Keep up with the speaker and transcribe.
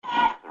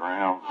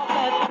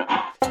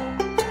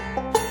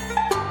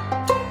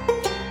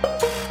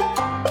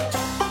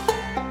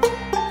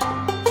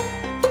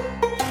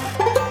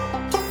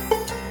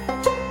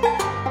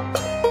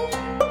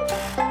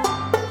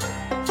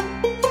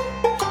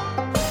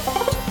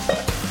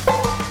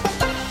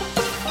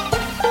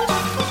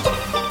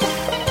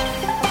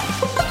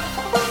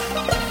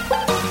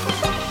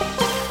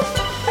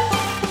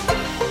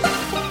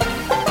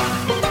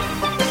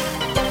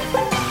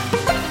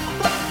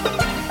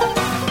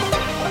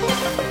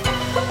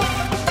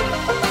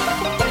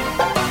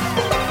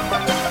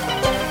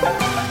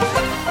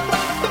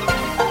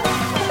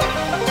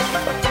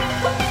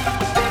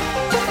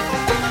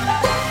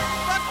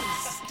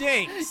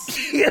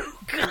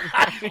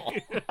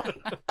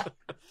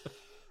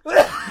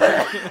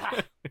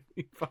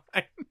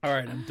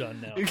right, I'm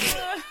done now.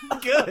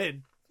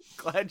 Good.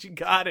 Glad you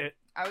got it.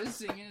 I was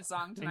singing a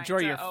song tonight. Enjoy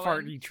to your Owen,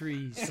 farty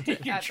trees.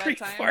 At tree that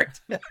time. fart.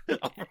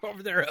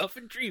 Over there,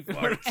 huffing tree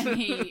farts. And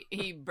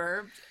he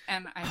burped,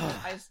 and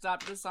I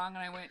stopped the song,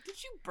 and I went,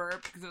 "Did you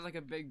burp?" Because it was like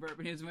a big burp,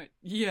 and he just went,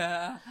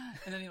 "Yeah,"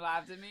 and then he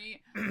laughed at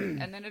me.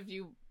 And then a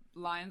few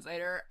lines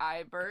later,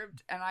 I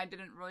burped, and I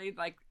didn't really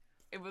like.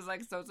 It was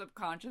like so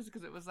subconscious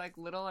because it was like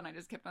little, and I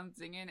just kept on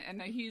singing. And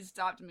then he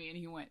stopped me, and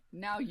he went,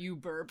 "Now you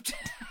burped."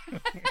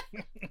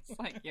 It's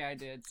like, yeah, I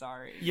did.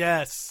 Sorry.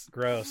 Yes.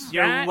 Gross.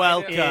 You're That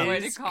welcome. Way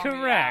to is call me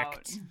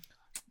correct.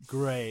 out.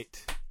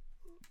 Great.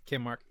 Okay,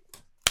 Mark.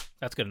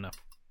 That's good enough.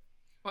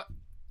 What?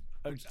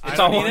 It's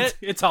all one, it?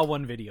 It's all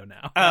one video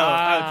now.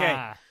 Oh,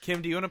 okay.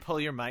 Kim, do you want to pull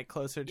your mic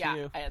closer to Yeah,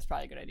 you? that's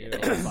probably a good idea.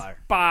 You're a fire.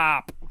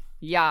 Bop.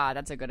 Yeah,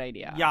 that's a good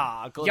idea.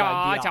 Yeah, good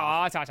Yeah,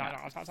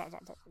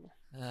 idea.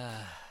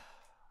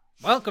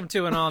 Welcome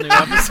to an all-new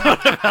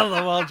episode of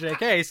LOL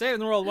JK, saving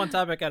the world one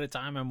topic at a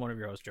time. I'm one of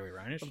your hosts, Joey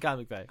Reinish. I'm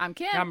Comic Bay. I'm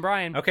Kim. I'm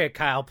Brian. Okay,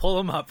 Kyle, pull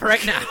him up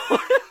right now.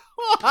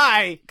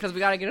 Why? Because we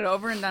got to get it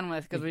over and done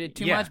with. Because we did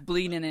too Yeah. much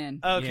bleeding in.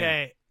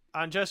 Okay.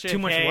 On Just JK. Too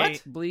much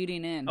what?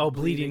 Bleeding in. Oh,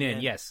 bleeding Bleeding in,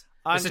 in. yes.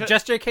 On This is Ju-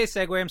 just JK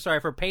segue. I'm sorry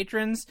for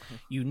patrons.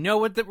 You know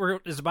what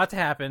is about to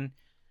happen,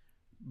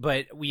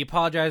 but we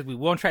apologize. We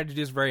won't try to do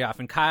this very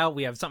often. Kyle,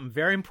 we have something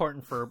very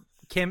important for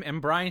Kim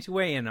and Brian to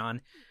weigh in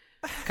on.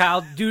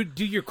 Kyle, do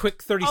your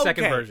quick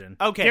 30-second version.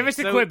 Okay. Give us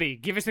a so-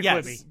 Quibi. Give us a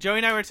Yes. Quibi. Joey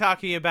and I were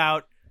talking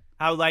about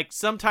how, like,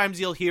 sometimes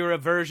you'll hear a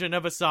version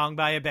of a song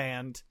by a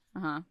band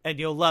Uh-huh. and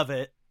you'll love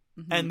it.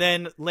 Mhm. And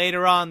then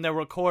later on, they'll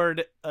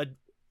record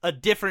a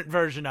different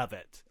version of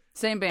it.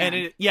 Same band.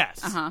 And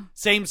yes. Uh-huh.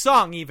 Same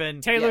song,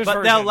 even. Taylor's but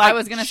version. they'll, like, I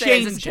was going to say,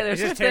 is this change Taylor it. Is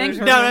this Swift Taylor's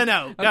thing? version?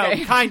 No,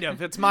 Okay. kind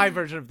of. It's my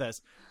version of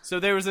this.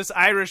 So there was this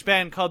Irish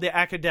band called The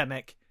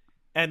Academic,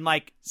 and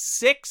like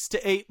 6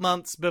 to 8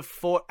 months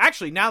before,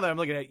 actually now that I'm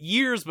looking at it,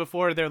 years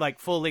before their like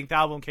full-length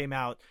album came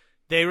out,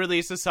 they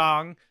released a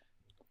song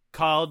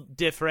called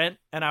Different,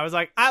 and I was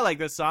like, I like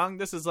this song.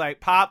 This is like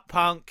pop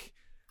punk,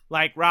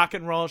 like rock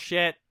and roll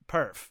shit,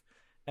 perf.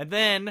 And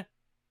then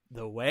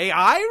the way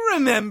I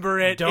remember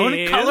it Don't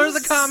is color the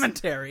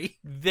commentary.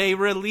 they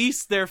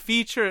released their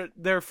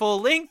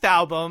full-length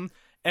album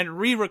and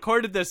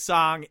re-recorded this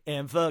song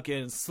and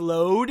fucking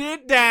slowed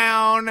it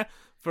down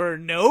for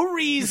no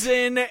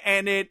reason,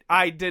 and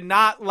I did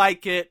not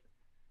like it.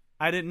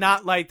 I did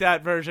not like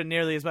that version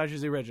nearly as much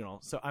as the original.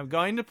 So I'm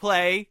going to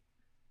play.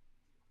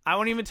 I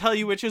won't even tell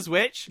you which is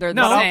which. They're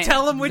No, the don't same.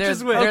 tell 'em which They're-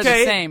 is which. They're Okay,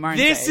 the same, aren't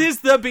this they? is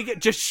the begin.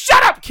 Just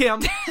shut up,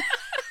 Kim.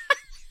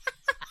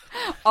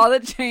 All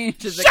that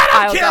changed is that Shut up,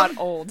 Kyle Kim!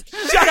 got old.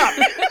 Shut up.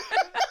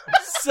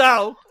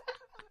 So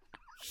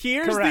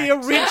here's Correct.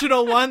 the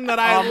original one that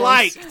I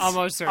liked.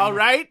 Almost certainly. All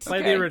right. Play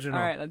Okay. the original.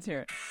 All right, let's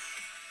hear it.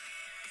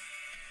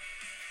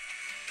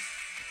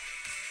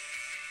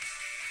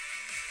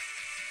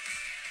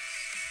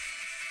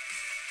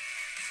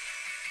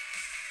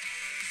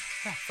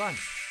 Fun.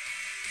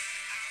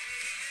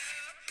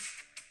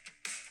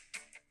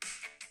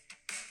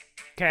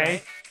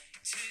 Okay.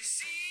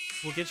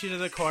 We'll get you to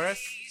the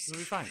chorus. It'll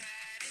be fine.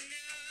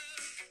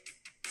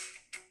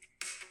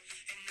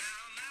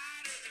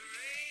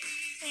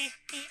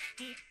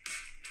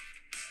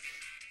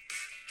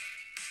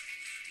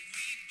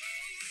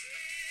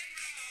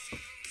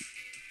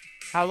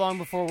 How long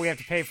before we have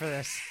to pay for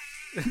this?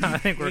 I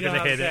think we're We going to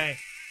don't hit have it. to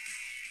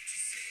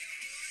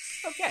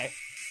say.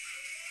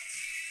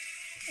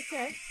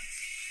 Okay.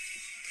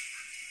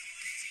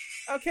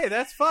 Okay,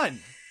 that's fun.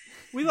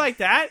 We like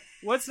that.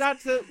 What's not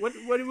to what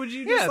would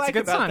you Yeah, it's a dislike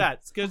good about song. that?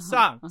 It's a good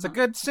song. It's a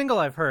good single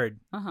I've heard.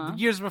 Uh-huh.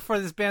 Years before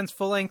this band's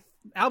full-length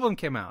album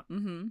came out.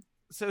 Mm-hmm.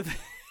 So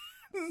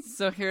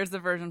So here's the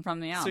version from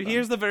the so album.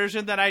 here's the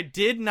version that I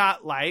did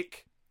not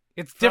like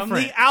It's from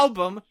different. the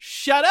album.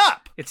 Shut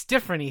up. It's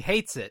different. He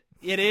hates it.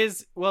 It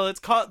is it's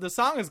called the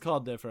song is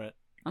called Different.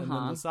 And then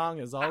Uh-huh. the song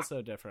is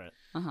also different.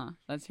 Uh-huh.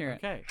 Let's hear it.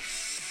 Okay.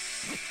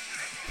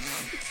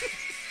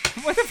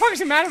 What the fuck is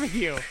the matter with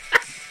you?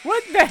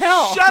 What the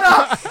hell? Shut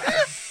up.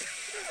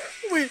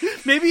 Wait,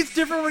 maybe it's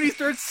different when he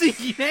starts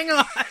singing. Hang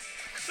on.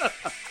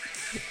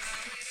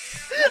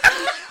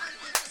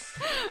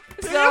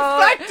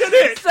 Affected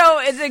it. So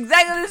it's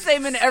exactly the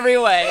same in every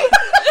way.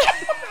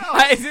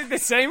 Is it the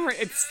same?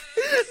 It's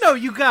No,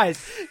 you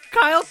guys.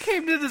 Kyle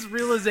came to this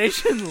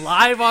realization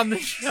live on the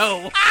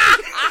show.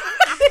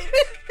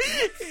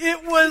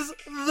 It was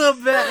the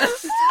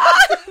best.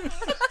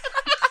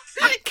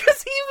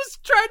 Because he was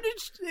trying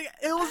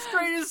to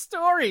illustrate his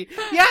story.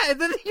 Yeah, and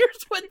then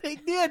here's what they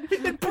did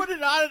and put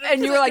it on.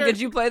 And you were like, did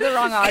you play the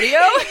wrong audio?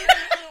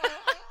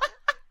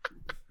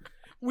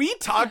 We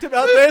talked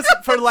about this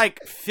for like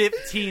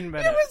 15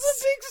 minutes. It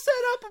was a big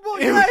setup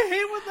about, yeah, I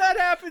hate when that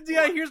happens.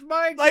 Yeah, here's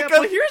my Like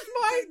example. a- Here's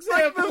my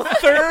example. Like the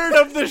third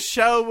of the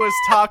show was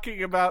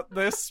talking about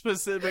this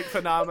specific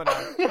phenomenon.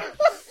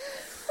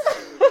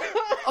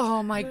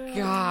 Oh my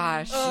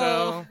gosh.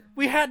 So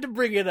we had to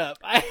bring it up.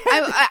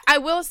 I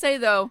will say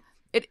though,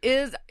 it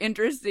is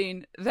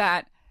interesting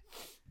that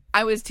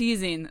I was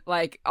teasing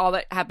like all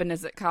that happened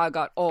is that Kyle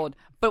got old,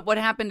 but what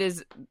happened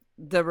is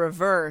the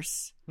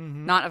reverse.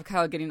 not of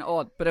Kyle getting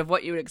old, but of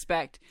what you would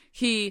expect.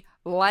 He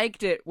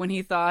liked it when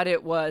he thought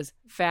it was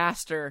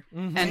faster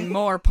and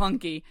more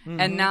punky,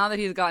 and now that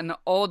he's gotten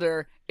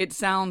older, it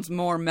sounds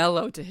more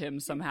mellow to him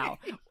somehow,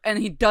 and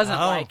he doesn't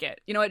like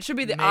it. You know, it should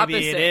be the Maybe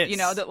opposite. it is. You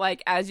know, that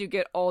like as you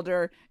get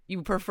older,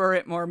 you prefer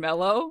it more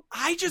mellow.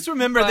 I just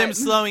remember them But-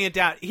 slowing it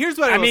down. Here's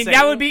what I I will mean, say.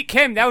 that would be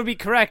Kim. That would be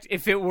correct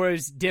if it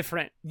was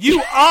different.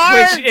 You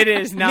are Which it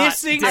is not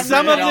missing different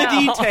some of at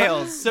the all.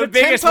 details. So The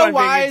biggest one being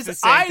tempo-wise, it's the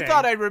same I thing.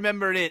 thought I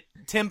remembered it.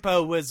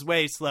 Tempo was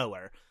way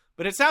slower,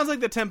 but it sounds like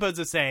the tempo's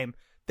the same.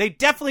 They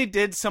definitely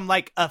did some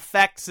like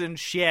effects and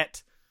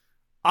shit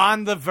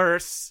on the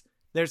verse.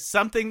 There's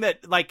something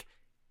that like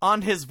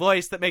on his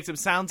voice that makes him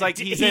sound like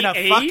Did he's he in a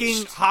aged?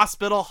 fucking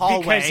hospital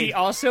hallway. Because he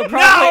also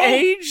probably No!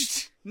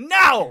 aged.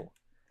 No.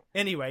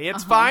 Anyway,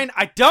 it's fine.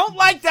 I don't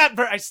like that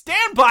verse. I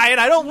stand by it.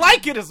 I don't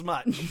like it as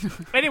much.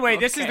 Anyway,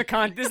 this is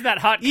this is that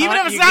hot. Even cunt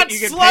if it's you not can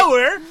pay-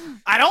 slower,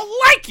 I don't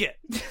like it.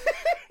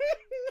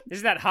 This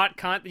is that hot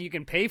cunt that you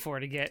can pay for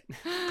to get.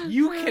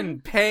 You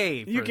can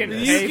pay. You for can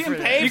this. pay You for can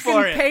that. pay You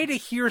for can it. pay to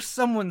hear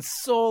someone's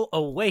soul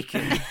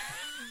awaken for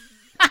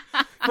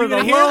You're the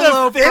gonna hear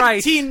low the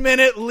price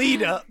 15-minute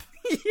lead up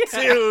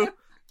to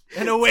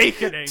an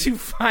awakening. to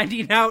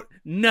finding out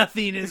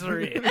nothing is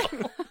real.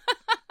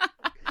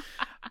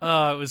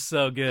 Oh, it was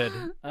so good.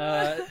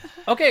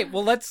 Okay,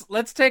 well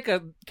let's take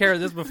care of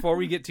this before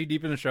we get too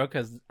deep in the show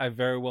because I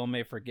very well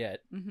may forget.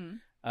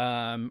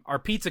 Our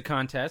pizza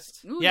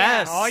contest. Ooh,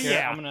 Yes. Oh Here,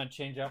 yeah. I'm gonna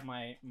change out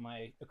my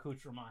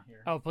accoutrement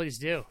here. Oh, please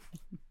do.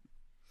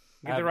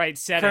 Get the Um, right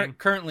setting.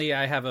 Currently,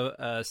 I have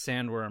a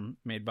sandworm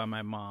made by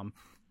my mom,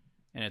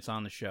 and it's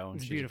on the show, and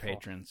It's she's beautiful. a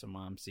patron. So,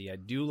 Mom, see, I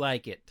do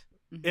like it.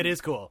 It is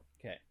cool.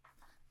 Okay,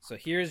 so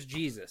here's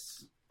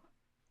Jesus.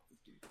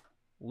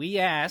 We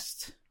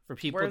asked for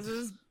people.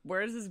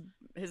 Where's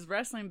his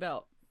wrestling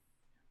belt?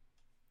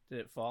 Did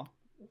it fall?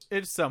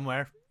 It's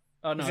somewhere.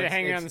 Oh no, Is it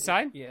hanging on the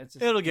side? Yeah, it's.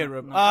 It'll get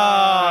removed. no.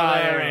 Oh,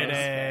 there there it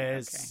it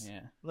is. is. Okay, yeah.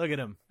 Look at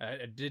him. I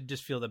did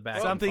just feel the back.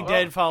 Something fall.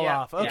 did fall Yeah.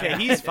 off. Okay, Yeah.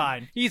 he's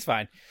fine. He's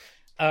fine.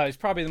 He's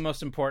probably the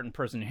most important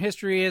person in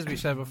history, as we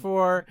said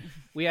before.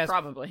 We asked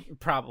Probably.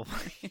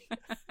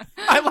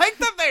 I like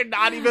that they're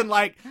not even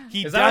like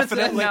he Is that what it said?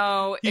 definitely.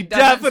 No, He it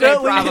doesn't say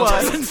definitely probably.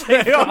 was.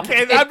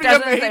 Okay, that'd It be a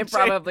doesn't say major.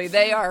 probably.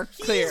 They are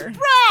clear. He's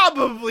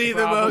probably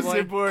the most Probably.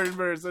 important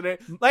person.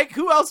 Like,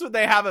 who else would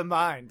they have in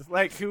mind?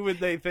 Like, who would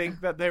they think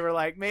that they were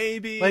like,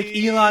 maybe. like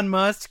Elon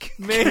Musk.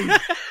 Maybe.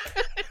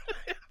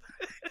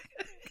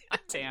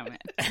 Damn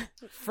it.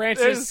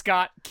 Francis There's-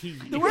 Scott Key.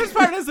 The worst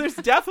part is there's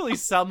definitely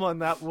someone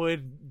that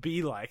would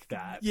be like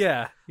that.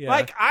 Yeah,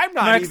 Like, I'm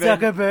not Mark even.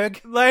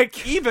 Zuckerberg.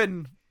 Like,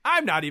 even.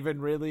 I'm not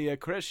even really a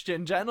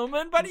Christian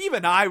gentleman, but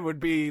even I would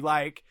be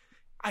like,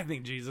 I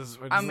think Jesus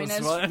wins I mean, this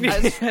as one. far I mean,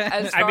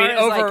 as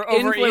over- like,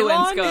 over influence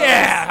Elon? goes.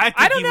 yeah, I, think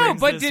I don't he know,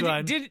 wins but this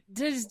one.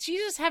 does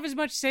Jesus have as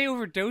much say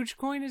over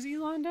Dogecoin as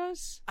Elon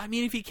does? I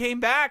mean, if he came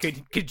back,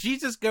 Could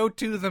Jesus go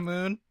to the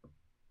moon?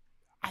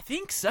 I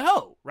think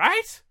so,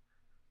 right?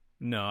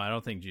 No, I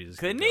don't think Jesus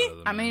Couldn't could he? go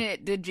to the I moon.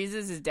 mean, did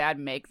Jesus' dad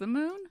make the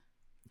moon?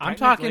 I'm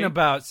Technically. talking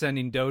about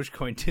sending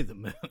Dogecoin to the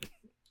moon.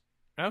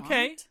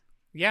 Okay. What?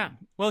 Yeah,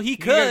 Well, he you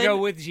gotta could go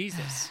with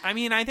Jesus. I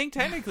mean, I think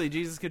technically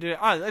Jesus could do it.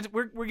 Oh,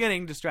 we're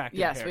getting distracted.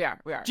 Yes, here. we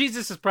are. We are.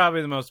 Jesus is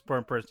probably the most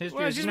important person in history.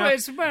 Well, it's You just know,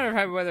 it's a matter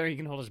of whether he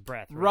can hold his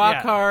breath. Right? rock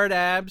Yeah. hard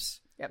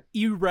abs, Yep.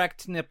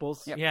 erect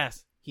nipples. Yep.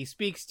 Yes. He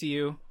speaks to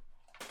you.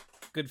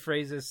 Good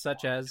phrases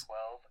such as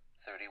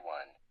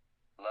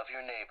 12:31. Love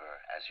your neighbor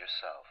as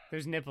yourself.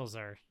 Those nipples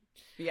are.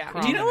 Yeah.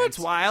 Do you know what's Prominence.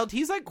 wild?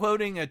 He's like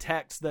quoting a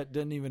text that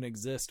didn't even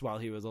exist while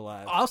he was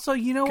alive. Also,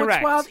 you know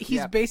Correct. what's wild? He's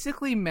Yep.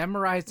 basically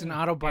memorized an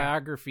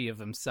autobiography of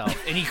himself,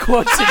 and he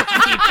quotes it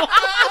to people.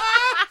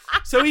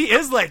 So he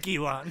is like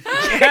Elon.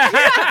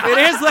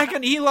 It is like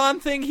an Elon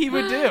thing he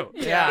would do.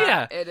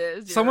 Yeah. It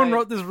is. You're Someone right.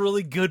 wrote this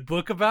really good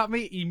book about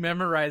me. He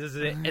memorizes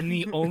it, and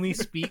he only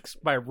speaks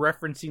by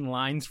referencing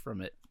lines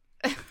from it.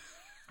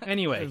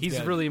 Anyway, That's he's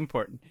good. really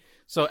important.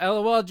 So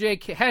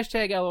LOLJK,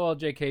 hashtag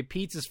LOLJK,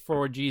 pizzas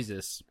for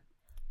Jesus.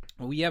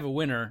 We have a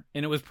winner,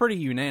 and it was pretty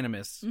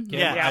unanimous. Okay?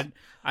 Yeah.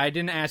 I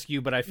didn't ask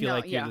you, but I feel No,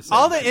 like you're yeah. the same.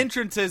 All the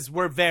entrances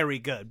were very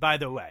good, by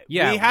the way.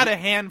 Yeah. We had a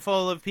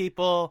handful of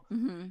people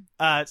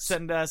Mm-hmm.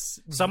 send us.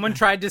 Someone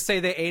tried to say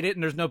they ate it,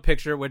 and there's no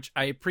picture, which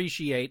I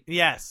appreciate.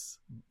 Yes.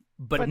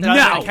 But, But no,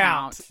 Doesn't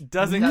count.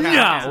 Doesn't Doesn't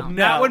count. count.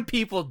 No. not when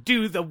people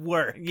do the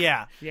work.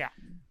 Yeah. Yeah.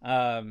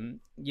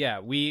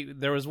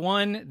 There was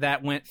one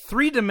that went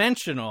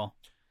 3-dimensional.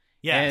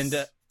 Yes.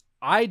 And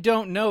I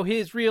don't know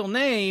his real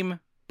name,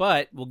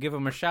 but we'll give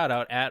him a shout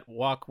out at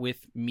Walk With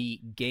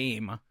Me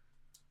Game on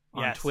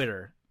Yes.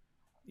 Twitter.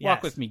 Yes.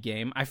 Walk With Me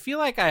Game. I feel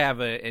like I have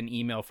an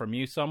email from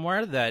you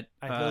somewhere that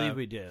I believe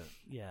we do.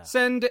 Yeah.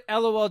 send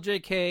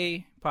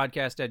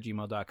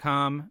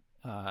loljkpodcast@gmail.com.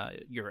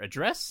 Your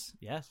address.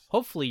 Yes.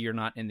 Hopefully you're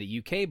not in the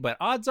UK, but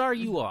odds are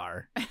you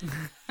are.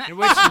 In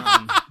which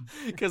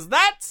Because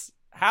that's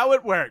how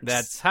it works.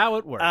 That's how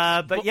it works.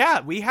 But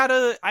yeah,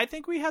 I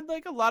think we had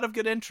like a lot of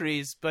good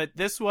entries, but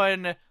this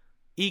one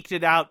eked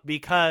it out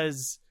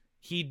because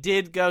he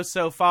did go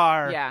so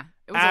far Yeah.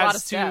 It was a lot of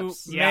as to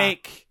steps. Yeah.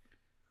 make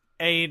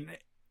an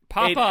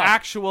Pop up.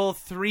 actual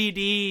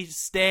 3D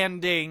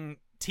standing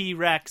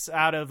T-Rex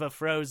out of a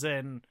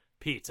frozen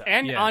pizza.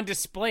 And Yeah. on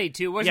display,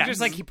 too. It wasn't Yes.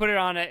 just like he put it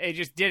on it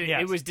just did it.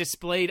 Yes. It was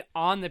displayed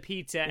on the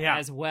pizza Yeah.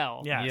 as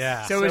well. Yes.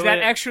 Yeah. So it was that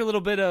extra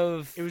little bit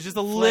of... It was just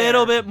a flair.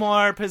 little bit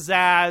more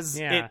pizzazz.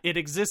 Yeah. It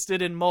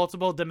existed in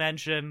multiple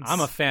dimensions. I'm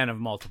a fan of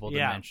multiple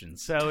Yeah.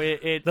 dimensions. So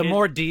it The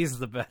more D's,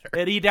 the better.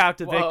 it eked out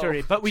to Whoa.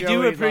 victory. But we Joey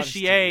do loves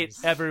appreciate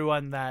cheese.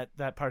 everyone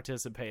that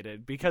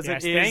participated because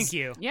Yes, it is thank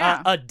you.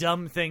 Yeah. a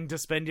dumb thing to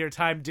spend your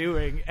time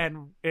doing,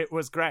 and it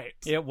was great.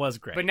 It was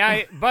great.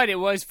 But it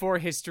was for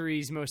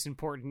history's most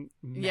important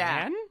man?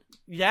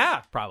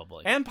 Yeah.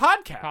 Probably. And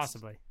podcast.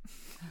 Possibly.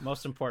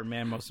 Most important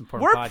man, most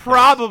important We're podcast.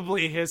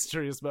 probably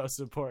history's most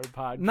important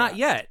podcast. Not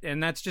yet,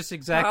 and that's just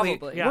exactly.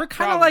 Probably. Yeah, we're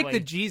kind of like probably.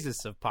 the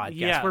Jesus of podcasts.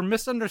 Yeah. We're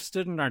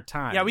misunderstood in our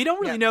time. Yeah, we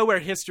don't really know where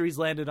history's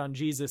landed on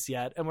Jesus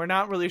yet, and we're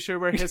not really sure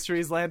where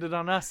history's landed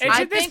on us. It's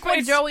I at this think what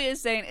point- Joey is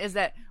saying is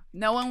that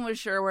no one was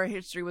sure where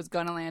history was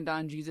going to land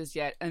on Jesus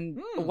yet,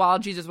 and while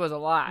Jesus was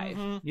alive,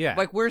 Yeah.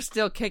 like we're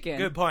still kicking.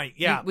 Good point.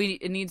 Yeah. we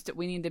need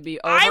to be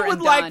over. I would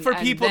and like done, for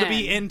and people to then-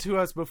 be into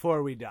us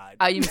before we died.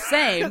 I'm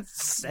saying,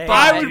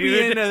 I would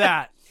be into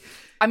that.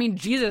 I mean,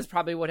 Jesus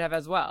probably would have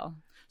as well.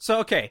 So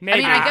okay. I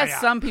mean, I guess yeah.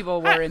 some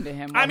people were into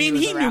him. I while mean,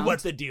 was he knew around.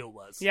 what the deal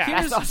was. Yeah.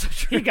 That's also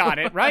true. He got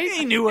it, right?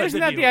 He knew what Isn't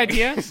the that the deal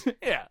idea? was.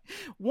 Yeah.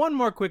 One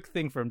more quick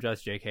thing from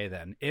Just JK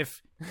then.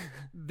 If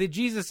the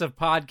Jesus of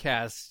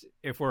podcasts,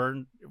 if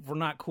we're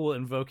not cool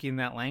invoking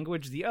that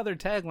language, the other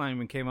tagline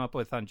we came up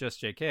with on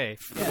Just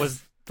JK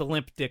was the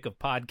limp dick of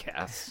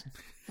podcasts.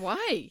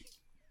 Why?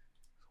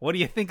 What do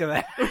you think of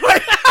that?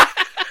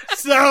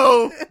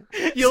 So,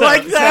 you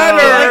like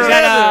that? Is or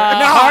that a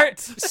no? heart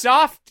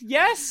soft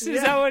yes?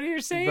 Is that what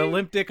you're saying? The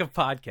limp dick of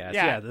podcasts.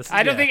 Yeah, this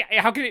I don't yeah. think.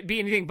 How could it be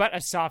anything but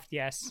a soft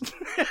yes?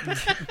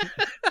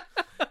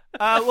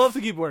 We'll have to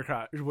keep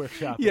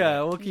workshopping.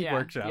 Yeah, we'll keep Yeah,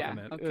 workshopping yeah,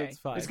 it. okay. It's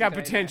fine. It's got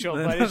Okay. potential,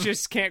 but it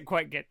just can't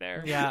quite get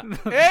there. Yeah.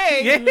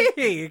 Hey,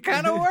 it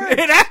kind of works.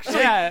 it actually.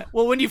 Yeah.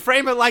 Well, when you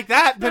frame it like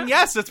that, then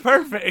yes, it's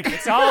perfect.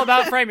 It's all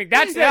about framing.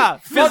 That's the, Yeah.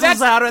 well, Fizzles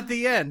that's out at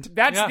the end.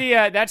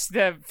 that's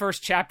the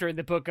first chapter in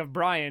the book of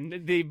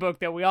Brian, the book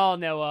that we all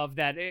know of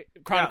that it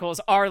chronicles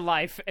our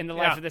life and the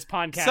life Yeah. of this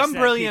podcast. Some that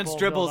brilliance people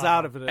dribbles build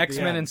out off of it. at the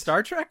X-Men end. and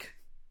Star Trek?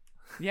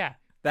 Yeah,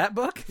 That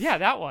book? yeah,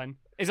 that one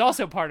is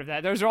also part of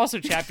that. Those are also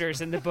chapters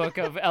in the book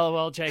of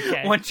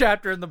LOLJK. One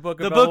chapter in the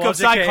book of The book of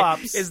LOLJK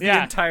Cyclops. is the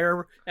Yeah.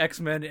 entire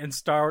X-Men and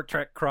Star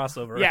Trek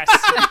crossover. Yes.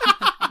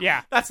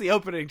 Yeah. That's the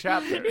opening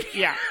chapter.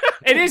 Yeah,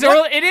 it is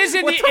early. It is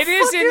in What the. the It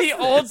is fuck in is the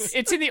old.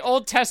 It's in the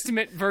Old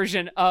Testament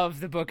version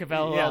of the Book of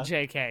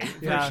LOLJK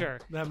for Yeah, sure.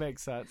 that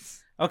makes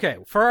sense. Okay,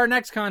 for our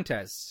next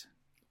contest,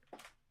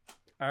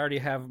 I already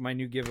have my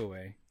new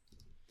giveaway.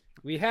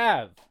 We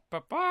have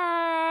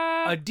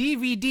Ba-ba. a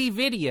DVD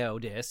video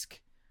disc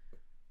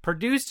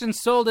produced and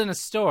sold in a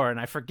store, and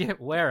I forget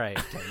where I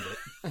obtained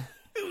it.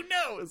 Who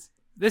knows?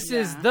 This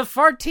is Yeah. The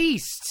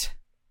Fartiste.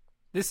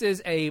 This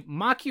is a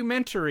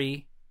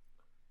mockumentary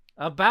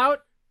about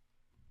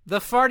the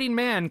farting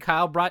man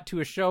Kyle brought to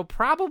a show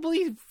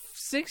probably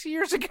 6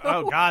 years ago.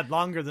 Oh God,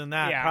 longer than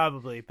that Yeah.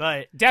 probably.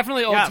 But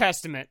Definitely Old Yeah.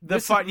 Testament. the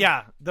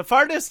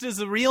fartist is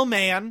a real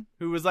man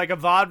who was like a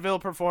vaudeville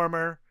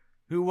performer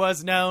who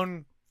was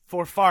known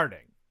for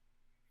farting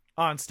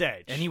on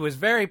stage, And he was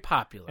very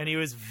popular. and he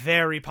was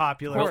very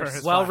popular Of for course.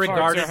 his well farts.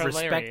 regarded, Farts are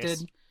hilarious.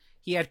 respected.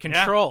 He had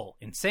control,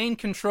 insane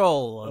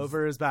control of,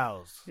 over his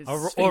bowels,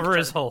 over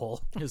his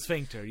hole. his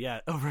sphincter.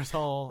 Yeah, over his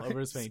hole, over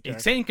his sphincter,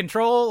 Insane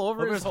control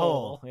over, over his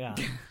hole. Yeah,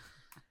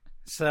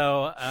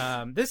 So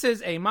this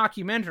is a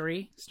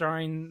mockumentary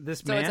starring this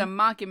So man. it's a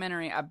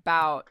mockumentary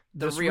about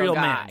the This real real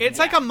guy. man. it's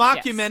like a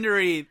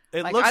mockumentary.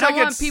 It Like, looks I don't like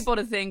want it's people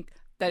to think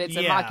that it's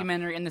a Yeah.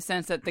 mockumentary in the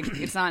sense that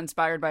it's not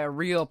inspired by a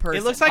real person.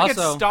 It looks like Also,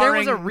 it's there starring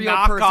was a real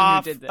person who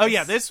knockoff. did this. Oh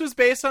yeah, this was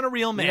based on a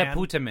real man. Le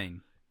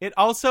Putaming. It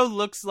also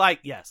looks like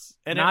yes,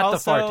 and Not it the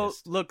also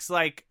fartist. looks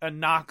like a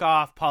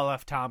knockoff Paul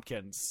F.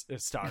 Tompkins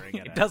is starring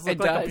in it. It does look It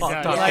like does. a Paul It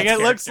does. Tompkins Like it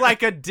character. looks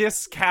like a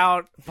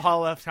discount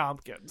Paul F.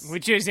 Tompkins.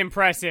 Which is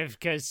impressive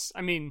because,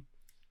 I mean,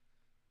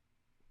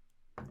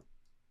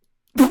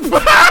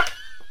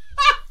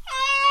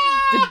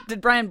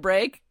 Did Brian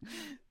break?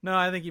 No,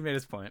 I think he made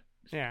his point.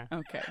 yeah,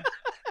 Okay.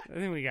 I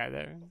think we got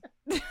there.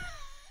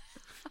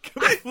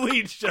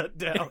 Complete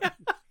shutdown.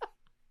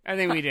 I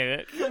think we did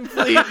it.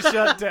 Complete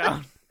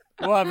shutdown.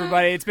 Well,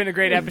 everybody, it's been a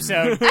great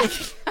episode.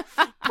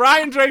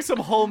 Brian drank some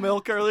whole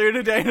milk earlier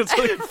today and it's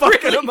like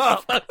fucking him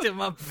up. Fucked him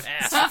up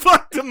fast.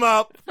 Fucked him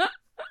up.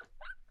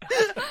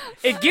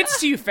 It gets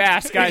to you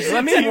fast, guys.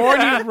 Let me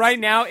warn you right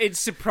now. It's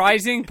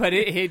surprising, but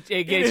it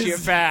gets you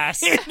is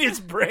fast. In his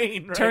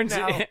brain right Turns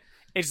now.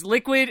 it's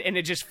liquid and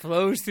it just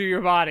flows through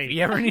your body. If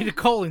you ever need a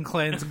colon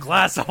cleanse, a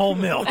glass of whole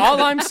milk.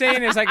 All I'm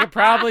saying is I could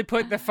probably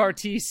put the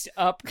Fartiste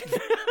up,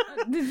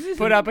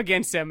 put up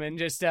against him, and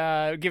just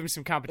give him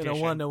some In competition. a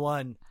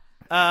 1-to-1.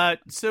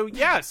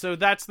 So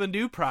that's the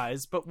new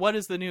prize. But what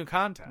is the new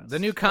contest? The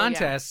new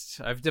contest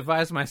I've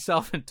devised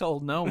myself and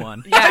told no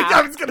one.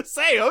 I was gonna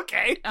say,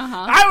 okay.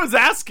 Uh-huh. I was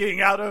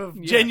asking out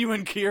of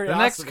genuine curiosity.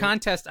 The next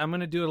contest, I'm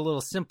going to do it a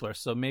little simpler,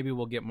 so maybe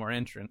we'll get more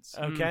entrants.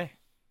 Okay.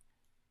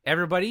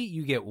 Everybody,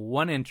 you get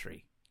one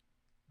entry.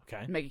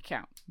 Okay. Make it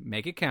count.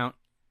 Make it count.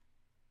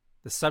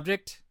 The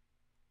subject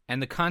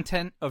and the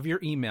content of your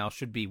email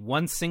should be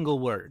one single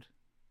word.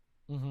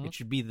 Mm-hmm. It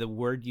should be the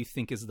word you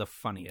think is the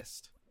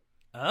funniest.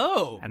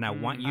 Oh. And I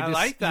want you I to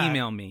like that.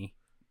 email me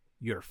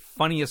your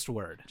funniest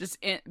word. Just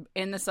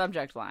in the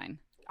subject line.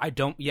 I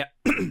don't yet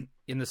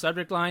in the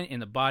subject line, in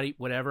the body,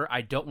 whatever.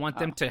 I don't want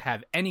them to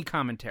have any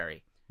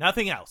commentary.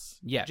 Nothing else.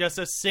 Yeah. Just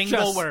a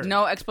single word.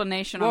 No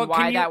explanation Well, on why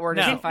can you- that word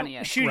no. is the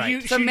funniest. Should Right.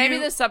 you? So should maybe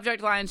you, the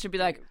subject line should be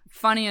like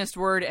funniest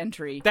word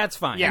entry. That's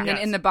fine. Yeah. And then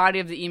Yes. in the body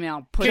of the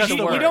email, put Because the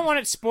you word. don't want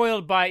it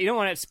spoiled by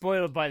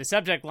the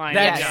subject line.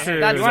 That's Yes, true.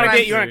 that's You what want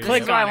I'm- to this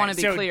click is why on I want it. to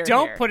be So clear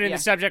don't here. put it in Yeah.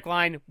 the subject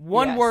line.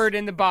 One Yes. word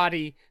in the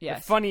body. Yes.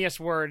 The funniest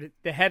word.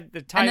 The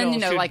and title.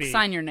 then should be.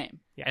 sign your name.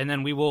 And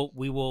then we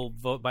will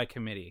vote by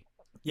committee.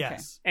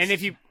 Yes.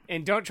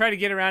 And don't try to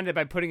get around it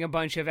by putting a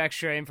bunch of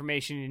extra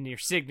information in your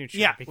signature.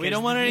 Yeah, we because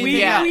don't want we,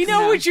 anything else. we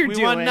know No. what you're We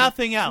doing. want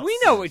nothing else. We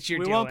know what you're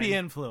doing. We won't be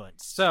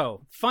influenced.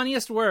 So,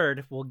 funniest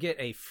word will get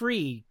a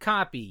free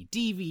copy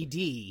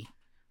DVD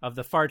of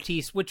the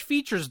Fartiste, which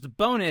features the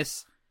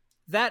bonus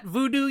That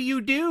Voodoo You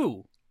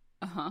Do,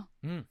 Uh-huh.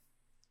 Mm.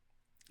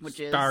 Which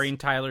is starring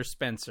Tyler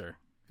Spencer.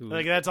 Who,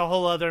 Like that's a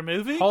whole other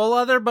movie? whole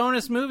other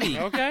bonus movie.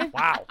 Okay.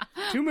 Wow.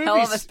 Two Hell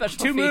of a movies. special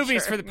Two movies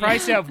feature. for the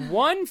price of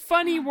one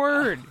funny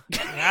word.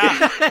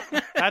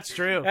 Yeah. That's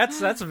true.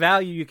 That's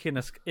value you can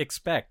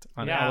expect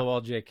on Yeah.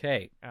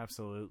 LOLJK.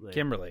 Absolutely.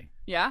 Kimberly,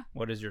 Yeah?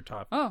 what is your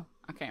top? Oh,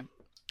 okay.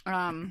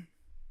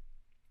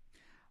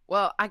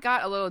 Well, I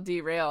got a little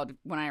derailed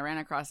when I ran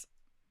across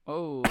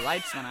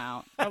lights went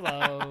out.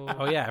 Hello.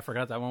 Oh yeah, I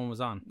forgot that one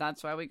was on.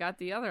 That's why we got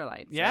the other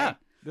lights. Yeah. right?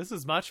 This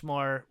is much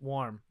more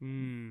warm.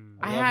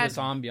 I I love had- this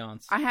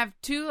ambiance. I have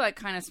two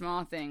kind of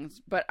small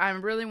things, but I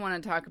really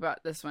want to talk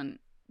about this one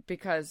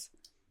because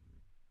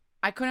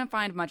I couldn't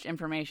find much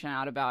information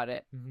out about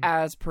it,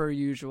 as per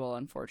usual,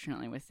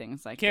 unfortunately, with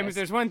things like Kim, if this.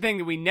 there's one thing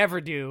that we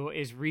never do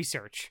is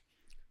research.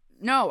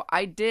 No,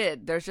 I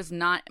did. There's just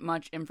not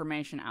much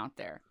information out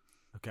there.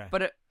 Okay.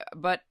 But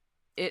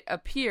it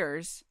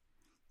appears,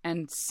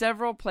 and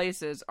several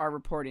places are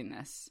reporting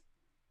this.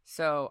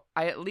 So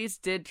I at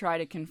least did try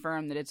to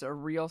confirm that it's a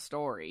real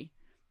story.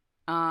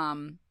 A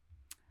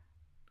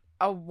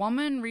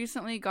woman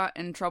recently got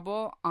in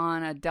trouble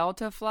on a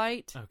Delta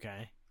flight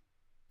Okay.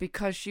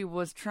 because she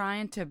was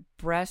trying to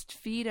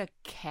breastfeed a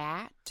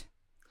cat.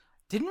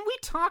 Didn't we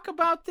talk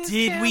about this?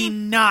 Did Kim? we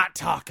not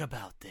talk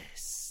about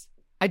this?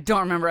 I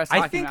don't remember us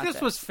talking I think about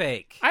this was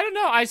fake. I don't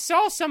know. I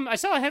saw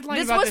a headline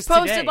This about was this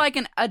posted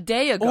today. a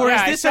day ago. Or Yeah,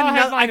 is I this saw a another?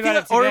 headline about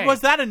it or today. was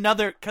that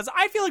another? Because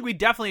I feel like we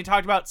definitely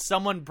talked about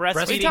someone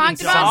breastfeeding. we Breastfeeding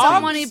talked about dogs?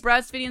 someone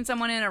breastfeeding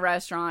someone in a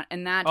restaurant,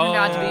 and that turned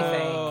out to be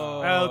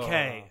fake.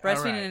 Okay. Breastfeeding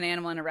all right. an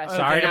animal in a restaurant.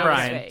 Sorry to that was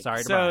Brian. fake. Sorry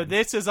to So Brian.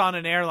 this is on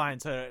an airline,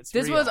 so it's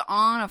This real. was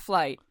on a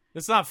flight.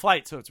 It's not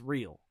flight, so it's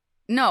real.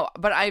 No,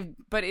 but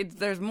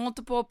there's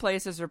multiple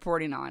places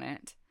reporting on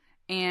it,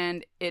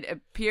 and it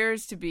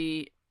appears to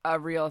be a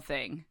real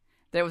thing.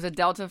 There was a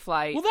Delta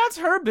flight. Well, that's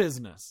her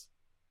business.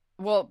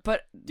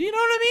 But Do you know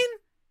what I mean?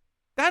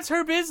 That's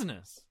her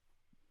business.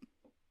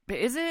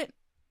 is it?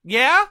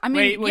 Yeah. I mean,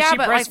 Wait, was yeah, she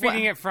but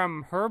breastfeeding it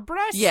from her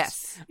breast?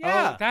 Yes,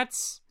 Yeah. Oh,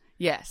 that's...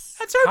 yes.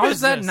 That's her How business.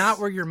 is that not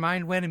where your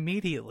mind went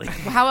immediately?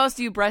 How else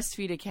do you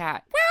breastfeed a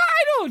cat? Well,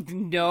 I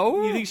don't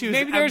know. You think she was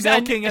Maybe there's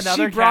milking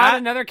another she brought cat?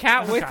 another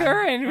cat with Okay.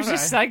 her, and it was All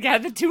just right. like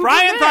had the two.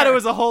 Brian of them thought it there.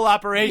 was a whole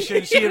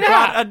operation. She had Yeah.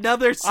 brought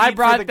another seed I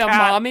brought for the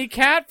cat. mommy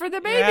cat for the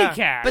baby Yeah.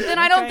 cat. But then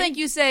I don't Okay. think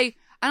you say.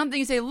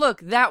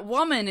 Look, that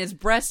woman is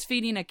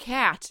breastfeeding a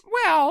cat.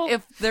 well,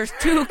 If there's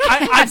two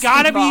cats I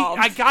gotta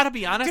involved.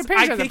 be honest. Depends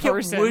I on the think it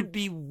person. would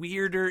be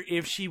weirder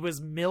if she was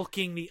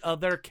milking the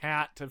other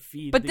cat to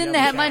feed. But then the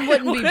other headline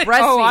cat. wouldn't be breastfeeding.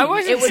 Oh, I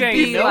wasn't it would saying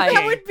be milk. like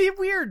that would be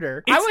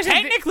weirder. It's I wasn't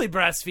thi- technically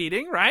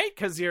breastfeeding, right?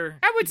 Because you're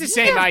that was the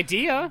same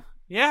idea.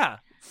 yeah.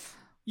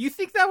 You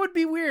think that would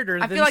be weirder?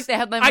 I than feel like the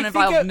headline would I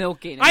involve think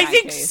milking. In I that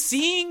think case.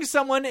 seeing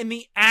someone in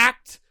the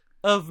act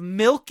of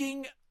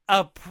milking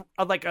a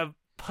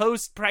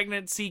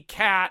post-pregnancy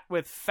cat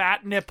with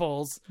fat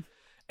nipples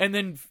and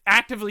then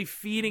actively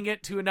feeding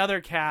it to another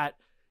cat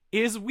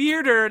is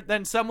weirder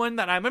than someone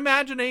that I'm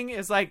imagining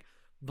is like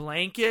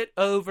blanket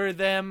over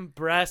them,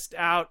 breast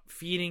out,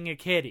 feeding a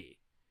kitty.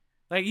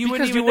 Like you Because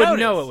wouldn't you even wouldn't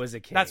notice. know it was a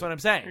kitty. That's what I'm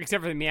saying.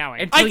 Except for the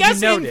meowing. Until I you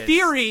guess in notice.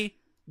 theory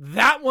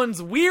that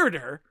one's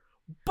weirder,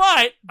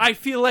 but I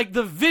feel like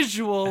the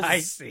visuals I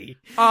see.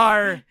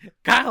 are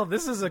Kyle,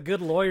 this is a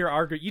good lawyer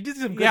argument. You did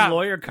some good Yeah.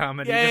 lawyer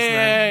comedy Yeah, just yeah,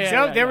 then. yeah, So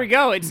yeah, there yeah. we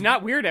go. It's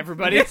not weird,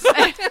 everybody. It's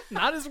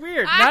Not as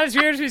weird. not as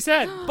weird as we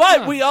said.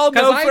 But we all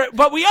 'Cause know,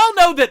 but we all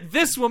know that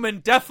this woman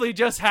definitely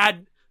just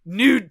had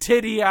nude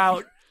titty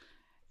out.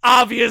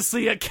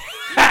 Obviously, a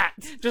cat.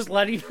 Just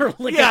letting her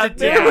lick Yeah, at the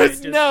there titty. was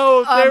Just-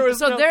 no, there was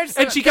so no, there's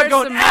and she kept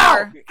there's going, some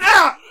ow, more.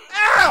 ow,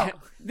 ow.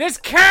 This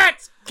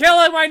cat's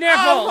killing my nipples.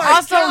 Oh my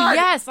Also, God.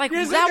 yes, like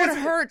Here's- that would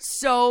here's- hurt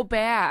so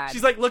bad.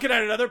 She's like looking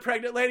at another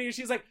pregnant lady, and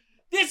she's like,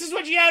 "This is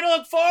what you have to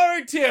look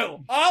forward to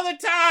all the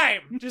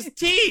time. Just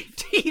teeth."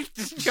 Teeth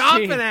just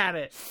chomping at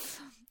it.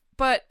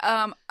 But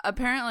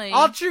apparently,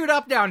 All chewed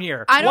up down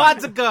here. I don't-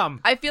 Wads of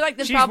gum. I feel like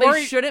this She's probably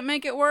worried- shouldn't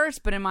make it worse,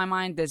 but in my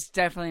mind, this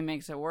definitely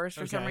makes it worse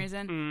for some Okay.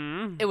 reason.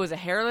 Mm. It was a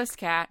hairless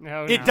cat.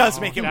 No, It no, does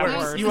make it that worse.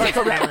 was- You are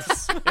correct.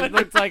 It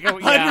looked like a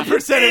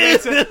 100% it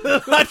makes it.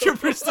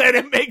 100%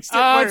 it makes it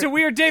Oh, worse. it's a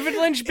weird David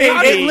Lynch baby.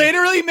 It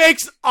literally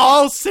makes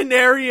all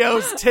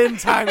scenarios 10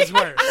 times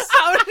worse.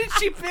 How did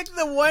she pick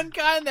the one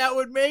kind that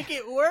would make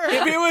it worse?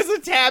 If it was a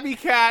tabby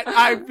cat,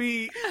 I'd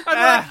be. I'm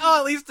like, oh,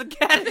 at least the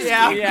cat is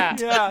yeah,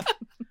 cute. yeah.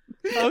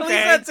 At least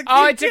Okay. that's a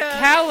Oh, cute it's a cat.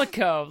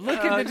 calico. Look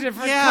at the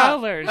different yeah.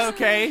 colors.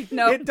 Okay.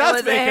 No, it does it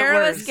was make a it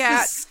hairless worse.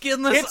 cat.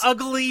 Skinless, It's-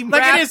 ugly.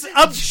 Like rat. it is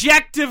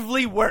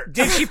objectively worse.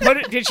 Did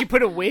she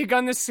put a wig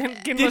on the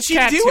skinless Did she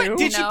cat do too? it?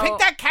 Did she No. pick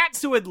that cat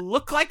so it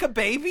looked like a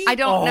baby? I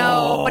don't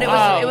know, but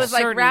it was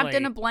like wrapped certainly.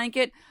 in a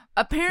blanket.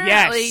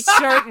 Apparently, Yes,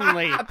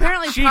 certainly.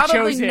 apparently, She probably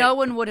chose it. no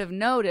one would have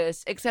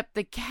noticed except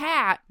the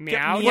cat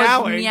Meow. was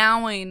Meowing.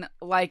 meowing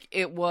like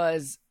it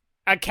was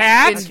A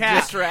cat? in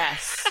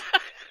distress.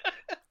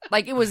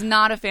 Like it was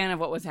not a fan of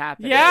what was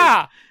happening.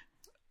 Yeah.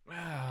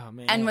 Oh,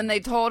 man. And when they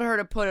told her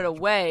to put it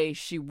away,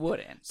 she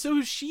wouldn't.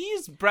 So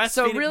she's breastfeeding.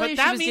 So really, but she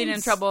that was getting in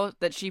means- trouble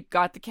that she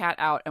got the cat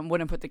out and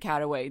wouldn't put the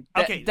cat away.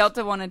 Okay.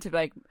 Delta wanted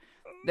to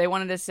they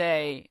wanted to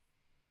say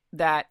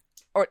that,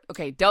 or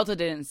okay, Delta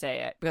didn't say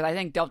it because I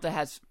think Delta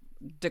has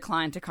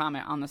declined to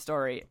comment on the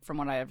story from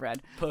what I have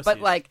read. Pussies. But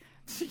like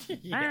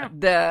Yeah.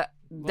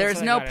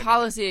 there's I no got it.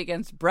 policy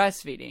against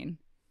breastfeeding,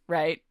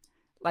 right?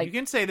 Like you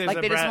can say there's like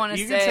a they just want to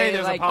you say can say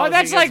there's like, a policy Oh,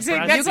 that's like against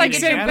saying- you that's can like get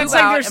saying- your that's boo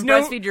like out there's and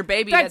no- breastfeed your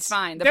baby. that's- That's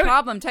fine. The there-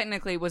 problem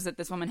technically was that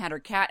this woman had her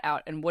cat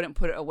out and wouldn't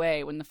put it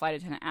away when the flight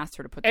attendant asked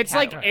her to put the It's cat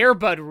like away.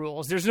 Airbud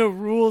rules. There's no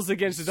rules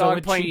against a So dog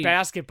would playing she-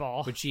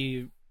 basketball. Would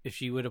she, if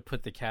she would have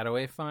put the cat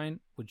away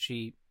fine, would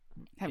she?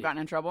 Have gotten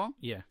in trouble?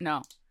 Yeah.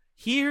 No.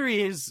 Here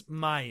is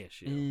my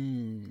issue.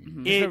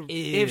 Mm-hmm.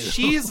 If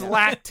she's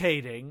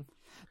lactating,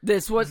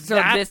 This was so.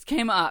 That- This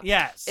came up.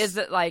 yes, Is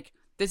that like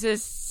this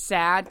is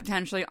sad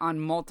potentially on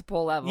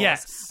multiple levels?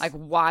 Yes. Like,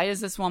 why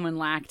is this woman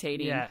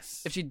lactating?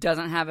 Yes. If she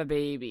doesn't have a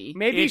baby,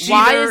 Maybe It- she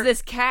why either- is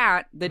this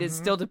cat that is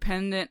still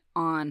dependent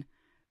on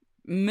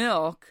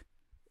milk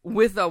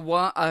with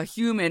a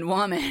human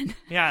woman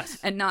yes.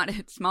 and not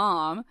its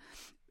mom?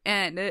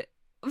 And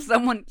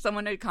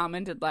someone had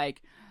commented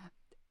like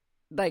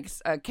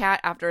a cat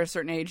after a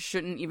certain age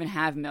shouldn't even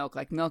have milk.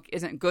 Like milk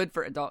isn't good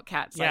for adult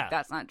cats. Yeah. Like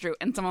that's not true.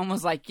 And someone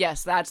was like,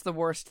 "Yes, that's the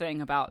worst thing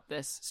about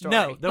this story."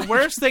 No, the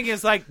worst thing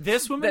is like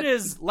this woman That-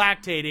 is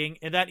lactating,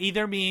 and that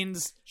either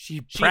means She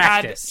had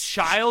practiced.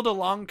 child a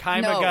long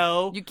time No,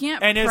 ago. you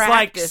can't and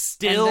practice is like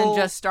still and then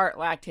just start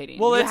lactating.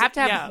 Well, you it's- have to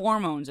have yeah.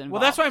 hormones involved.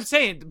 Well, that's what I'm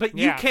saying. But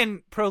Yeah. you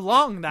can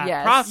prolong that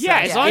Yes. process. Yeah,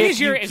 as long if as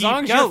you're you as keep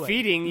long as you're going.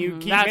 feeding, you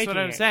keep That's making what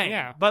I'm it. saying.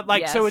 Yeah. But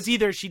like, so Yes. it's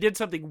either she did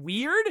something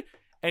weird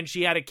and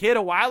she had a kid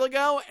a while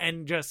ago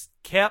and just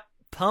kept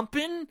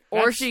pumping,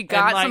 or she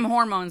got and, like, some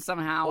hormones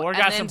somehow, or and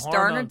got then some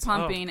started hormones.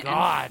 pumping Oh,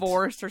 God. and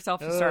forced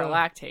herself to start Ugh.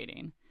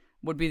 lactating.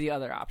 Would be the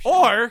other option.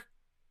 or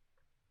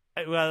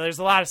well, there's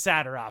a lot of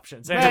sadder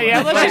options. Well, Anyway.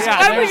 yeah, But let's yeah,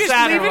 just there's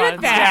sadder leave it at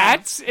ones, that.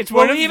 yeah. It's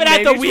We'll one of leave it at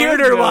maybe the it's one of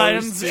weirder those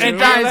ones. two. She And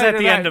dies then- at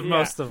the end of yeah.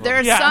 most of them.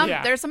 There's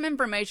Yeah. there's some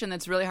information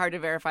that's really hard to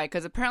verify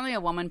because apparently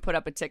a woman put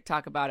up a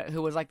TikTok about it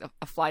who was like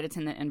a flight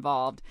attendant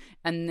involved,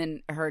 and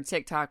then her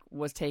TikTok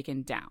was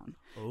taken down.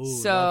 Ooh,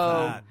 So-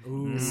 love that.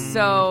 Ooh.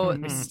 So there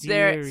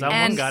Mysterious. Someone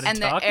and got it and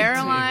the talking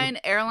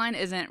to. airline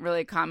isn't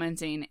really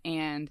commenting,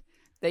 and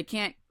they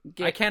can't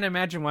get. I can't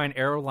imagine why an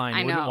airline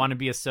I wouldn't know. want to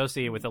be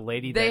associated with a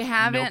lady They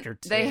that milked her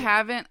haven't. They tit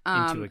haven't.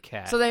 into a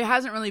cat. So there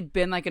hasn't really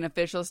been like an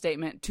official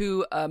statement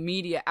to a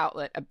media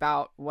outlet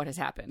about what has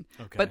happened.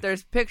 Okay. But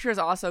there's pictures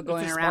also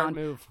going a smart around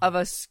move. of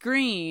a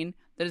screen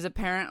that is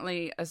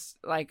apparently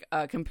like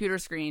a computer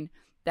screen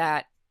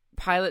that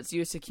pilots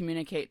use to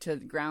communicate to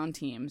the ground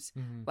teams,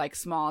 like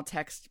small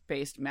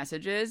text-based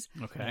messages.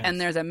 Okay. And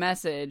there's a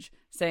message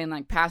saying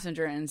like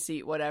passenger in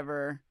seat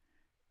whatever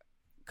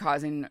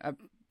causing a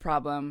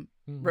problem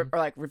or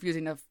like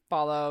refusing to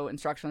follow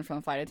instructions from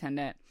the flight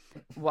attendant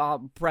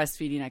while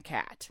breastfeeding a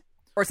cat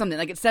or something.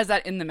 Like it says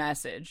that in the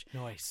message.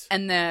 Nice.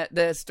 And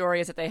the story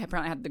is that they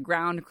apparently had the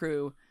ground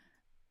crew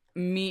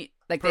meet,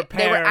 like they were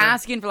Prepare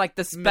asking for like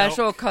the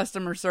special milk.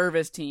 customer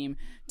service team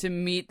to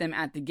meet them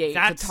at the gate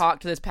That's to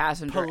talk to this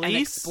passenger and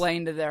police?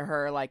 explain to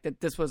her like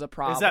that this was a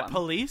problem. Is that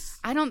police?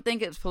 I don't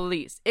think it's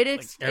police. It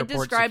airport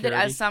described it security?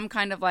 as some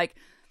kind of like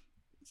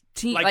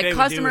team, Like like, they would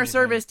do customer anything.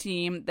 service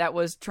team that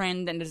was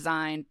trained and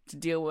designed to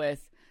deal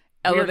with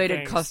Weird elevated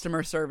things.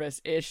 customer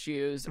service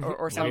issues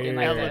or something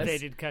like this.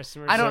 Elevated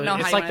customers. I don't know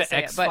it's how you like wanna the say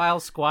it, X but-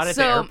 Files squad at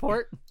so- the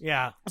airport.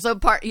 Yeah. So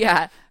part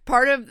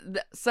of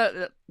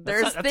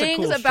there's that's a things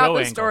cool about show the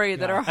angle. story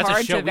that Yeah. are That's a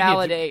hard show to we need to-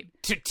 validate.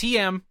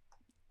 TM,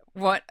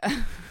 What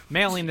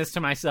mailing this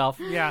to myself.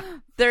 Yeah.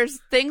 there's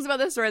things about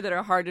the story that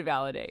are hard to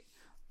validate.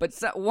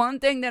 But one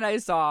thing that I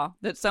saw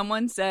that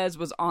someone says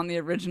was on the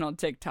original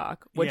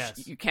TikTok, which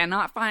Yes. you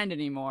cannot find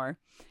anymore,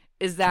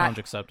 is Challenge that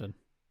accepted.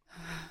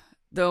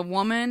 the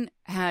woman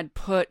had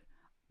put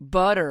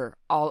butter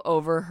all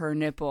over her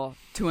nipple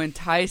to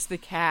entice the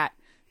cat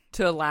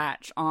to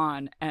latch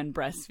on and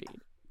breastfeed.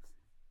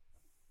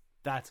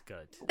 That's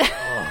good.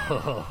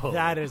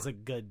 That is a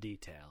good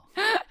detail.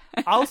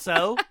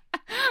 Also,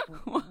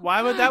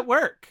 why would that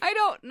work? I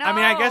don't know. I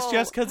mean, I guess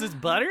just because it's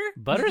butter?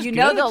 Butter's you good.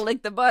 know they'll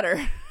lick the butter.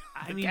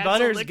 I mean, cats will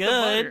butter's lick the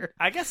good. butter.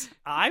 I guess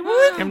I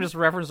would. Kim just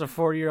referenced a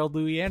 40-year-old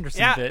Louis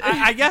Anderson Yeah, bit.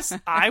 I guess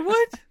I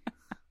would.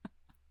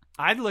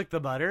 I'd lick the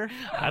butter.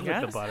 I'd lick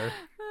the guess. butter.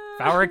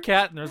 If I were a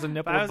cat and there's a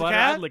nipple If I of was a butter,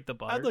 cat, I'd lick the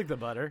butter. I'd lick the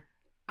butter.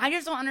 I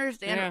just don't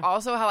understand Yeah.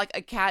 also how like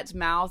a cat's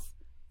mouth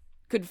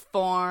could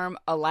form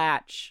a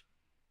latch.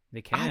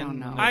 They can. I don't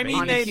know. when I they're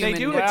mean, on a babies. they human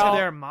do it nipple. to Well-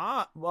 their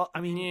mom. Well,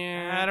 I mean,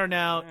 Yeah. I don't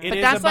know. It But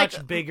is that's a much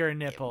like- bigger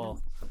nipple.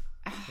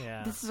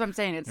 Yeah. This is what I'm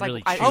saying. It's Really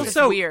like chewy. it's just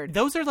Also, weird.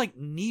 those are like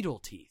needle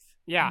teeth.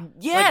 Yeah.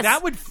 Yes, Like,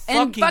 that would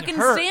and fucking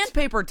hurt.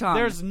 sandpaper tongue.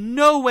 There's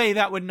no way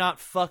that would not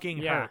fucking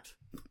Yeah. hurt.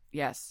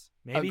 yes,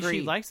 Maybe Agreed.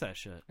 she likes that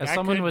shit. As That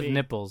someone could with be.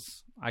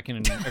 nipples, I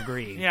can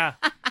agree. Yeah.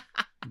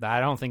 I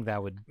don't think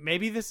that would.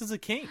 Maybe this is a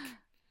kink.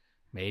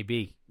 Don't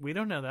We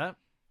don't know that.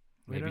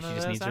 We Maybe don't she know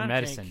just that's needs not her a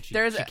medicine. kink. She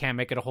There's a- can't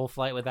make it a whole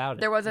flight without it.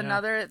 There was Yeah.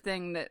 another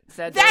thing that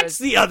said That's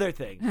there the other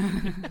thing.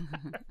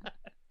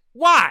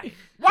 Why?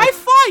 Why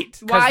fight?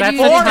 Why that's do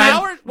the you 4 time-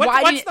 hours? What's,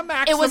 why what's do the you-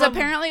 maximum? It was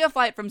apparently a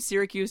flight from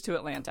Syracuse to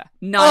Atlanta.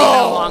 Not even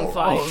a long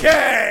flight.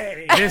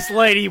 Okay. This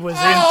lady was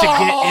in to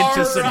get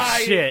into some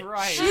Alright, shit.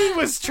 Right. She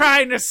was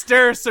trying to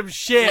stir some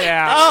shit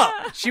Yeah.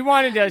 up. She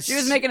wanted to. She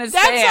was making a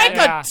That's stand.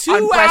 like Yeah. a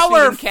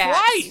 2-hour breastfeeding cats.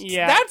 flight.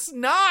 Yeah. That's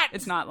not.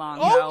 It's not long.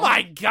 Oh no.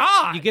 my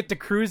god. You get to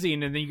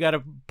cruising and then you got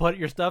to put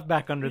your stuff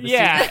back under the seat.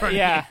 Yeah.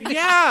 Yeah.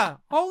 yeah.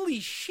 Holy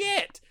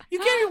shit. You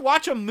can't even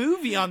watch a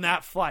movie on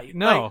that flight.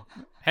 No.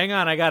 Hang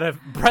on, I gotta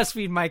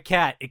breastfeed my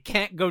cat. It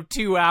can't go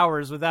 2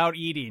 hours without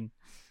eating.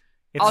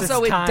 It's Also,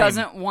 its it time.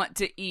 doesn't want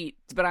to eat,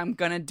 but I'm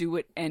gonna do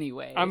it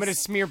anyway. I'm gonna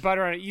smear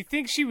butter on it. You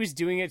think she was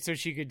doing it so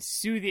she could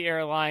sue the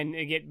airline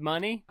and get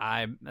money?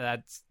 I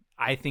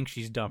think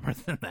she's dumber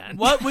than that.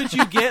 What would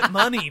you get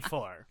money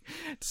for?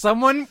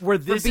 Someone where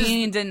for this is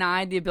being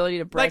denied the ability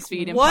to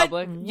breastfeed in what,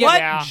 public. What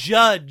Yeah.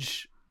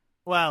 judge?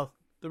 Well,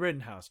 the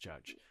Rittenhouse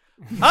judge.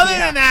 Other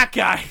than that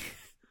guy,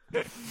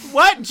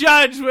 what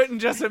judge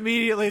wouldn't just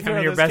immediately throw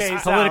your this best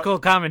case political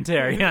out?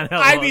 commentary on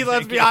I mean,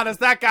 let's be honest.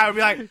 That guy would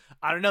be like,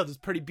 I don't know, this is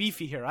pretty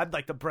beefy here. I'd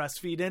like to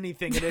breastfeed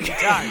anything at any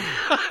time.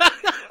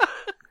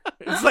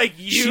 It's like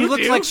you. She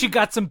looks do. like she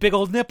got some big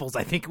old nipples.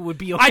 I think it would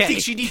be okay. I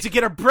think she needs to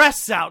get her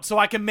breasts out so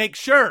I can make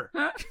sure.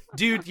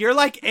 Dude, you're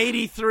like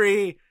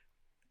 83.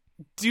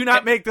 Do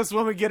not make this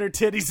woman get her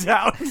titties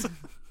out.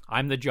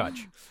 I'm the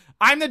judge.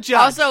 I'm the judge.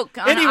 Also,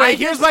 can anyway, I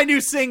here's just- my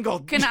new single.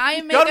 Can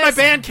I make Go to my us-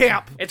 band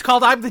camp. It's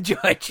called I'm the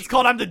Judge. It's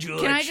called I'm the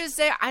Judge. Can I just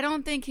say, I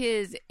don't think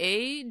his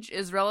age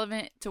is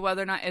relevant to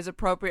whether or not it's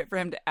appropriate for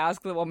him to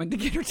ask the woman to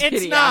get her titty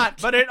It's not,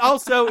 out. but it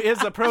also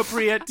is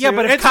appropriate. To, Yeah,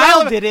 but if it's Kyle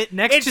relevant- did it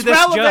next it's to this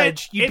relevant-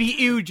 judge, you it- beat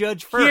you,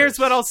 judge first. Here's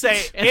what I'll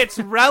say: it's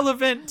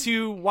relevant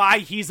to why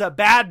he's a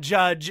bad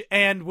judge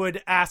and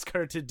would ask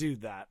her to do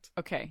that.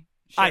 Okay,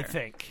 sure. I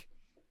think.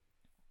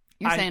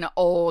 You're I- saying an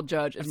old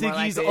judge is I think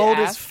more he's likely to old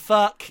as ask.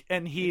 fuck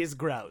and he is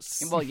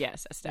gross. Well,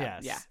 yes, a step.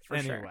 yes. Yeah, for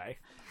anyway,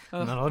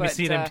 sure. No, let me But,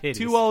 see them titties.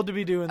 too old to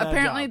be doing that.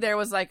 Apparently, job. there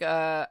was like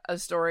a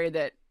story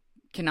that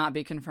cannot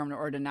be confirmed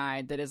or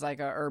denied that is like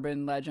a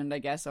urban legend, I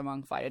guess,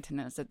 among flight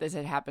attendants that this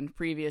had happened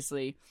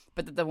previously,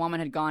 but that the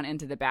woman had gone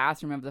into the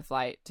bathroom of the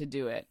flight to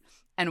do it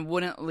and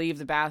wouldn't leave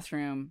the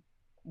bathroom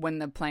when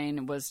the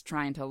plane was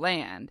trying to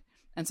land.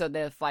 And so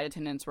the flight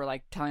attendants were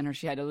like telling her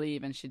she had to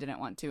leave and she didn't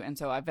want to. And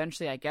so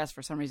eventually, I guess,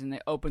 for some reason, they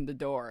opened the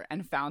door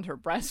and found her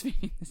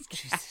breastfeeding this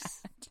cat.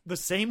 the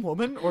same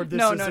woman, or this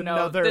No, is no.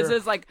 another. This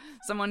is like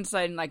someone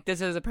saying like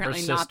this is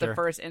apparently not the sister.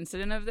 first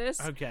incident of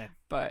this. okay.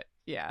 But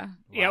yeah.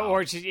 Yeah, Wow.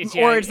 or it's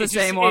Or it's the just-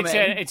 same woman.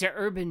 It's an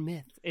urban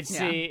myth. It's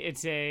Yeah.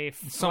 a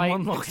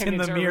Someone flight looked in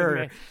the attendant's urban mirror,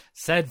 myth.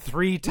 said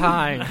 3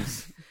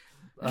 times.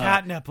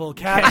 Cat nipple,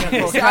 cat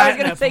nipple, I cat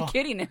was gonna say nipple.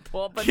 kitty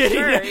nipple, but Kitty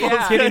sure, nipple,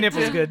 yeah. Kitty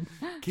nipple's good.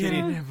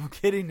 Kitty nipple,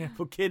 kitty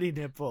nipple, kitty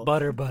nipple.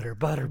 Butter, butter,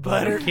 butter,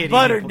 butter, kitty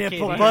butter nipple,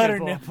 nipple, kitty butter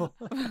nipple.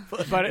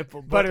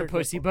 nipple. Butter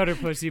pussy, butter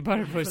pussy,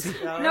 butter pussy.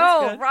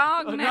 No,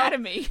 wrong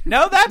anatomy.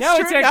 No, that's No,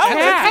 true. it's a No,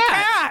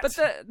 cat. it's a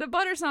cat. But the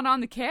butter's not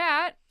on the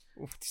cat.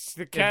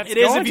 The cat's It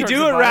is going if you towards do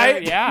the it butter.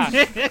 right. Yeah,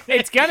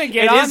 it's gonna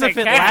get It on is the if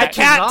it That cat.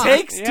 latches cat on.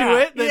 takes to Yeah.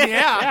 it, then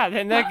yeah. Yeah,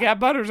 then that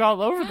butter's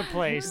all over the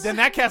place. Then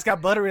that cat's got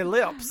buttery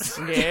lips.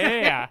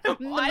 Yeah.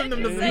 Why did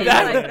you say it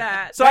That- like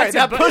that? Sorry, That's a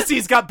that bu-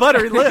 pussy's got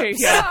buttery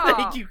lips. Yeah. Oh.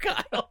 Thank you,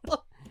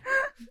 Kyle.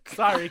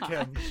 Sorry,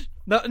 Kim.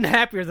 Nothing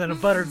happier than a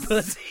buttered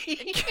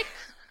pussy.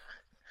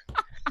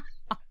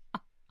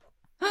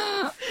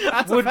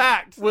 That's a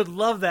fact. Would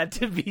love that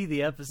to be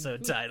the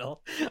episode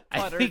title. I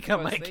Buttered think I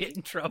might pussy. get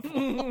in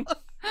trouble.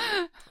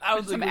 I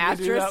Put some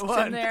asterisks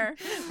in there.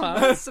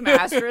 Some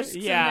asterisks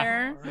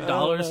Yeah. in there.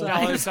 Dollar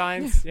Dollar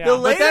signs. Yeah. The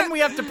But then we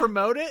have to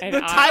promote it. And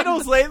The I-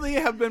 titles lately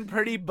have been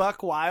pretty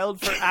buck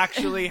wild for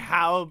actually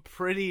how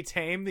pretty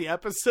tame the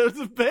episodes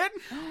have been.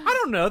 I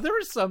don't know. There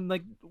was some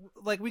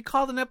like we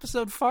called an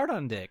episode "Fart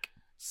on Dick"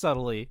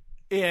 subtly.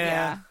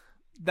 Yeah.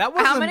 That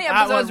was How many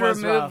that one episodes was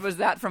removed rough. was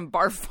that from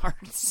barf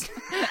farts?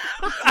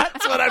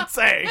 That's what I'm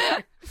saying.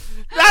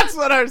 That's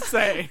what I'm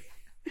saying.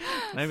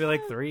 maybe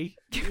like 3.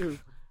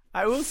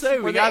 I will say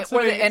we Were, got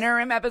some. the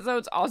interim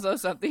episodes also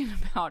something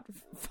about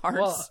farts?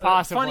 Well,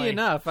 Possibly. funny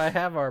enough, I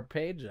have our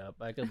page up.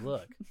 I could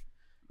look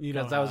You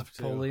because don't I was have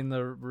to. pulling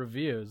the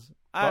reviews.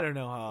 I don't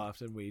know how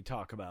often we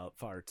talk about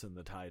farts in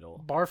the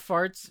title. Barf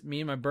farts.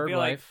 Me and my bird feel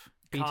like wife.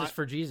 Peaches con-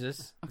 for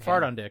Jesus. Okay.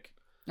 Fart on Dick.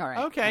 All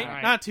right. Okay, All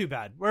right. not too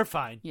bad. We're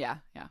fine. Yeah.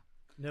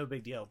 No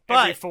big deal.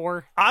 Every But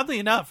 4. oddly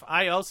enough,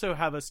 I also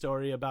have a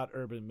story about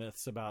urban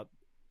myths about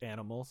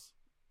animals.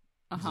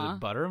 Uh Is huh. it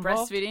butter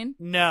involved? Breastfeeding.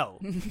 No,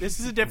 this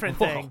is a different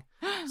Whoa. thing.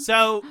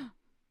 So,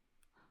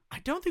 I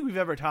don't think we've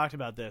ever talked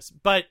about this,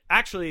 but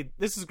actually,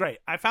 this is great.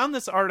 I found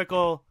this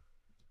article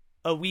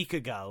a week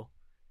ago,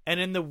 and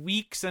in the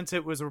week since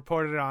it was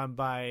reported on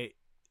by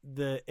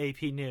the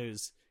AP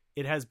News,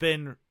 it has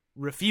been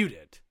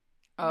refuted.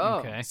 Oh.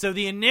 Okay. So,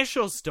 the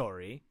initial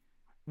story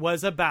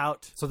was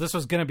about. So this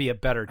was going to be a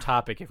better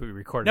topic if we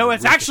recorded. No, it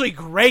it's week- actually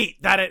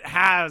great that it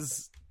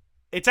has.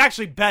 It's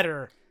actually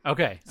better.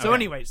 okay. So, okay.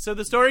 anyway, so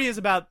the story is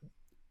about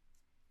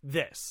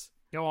this.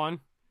 Go on.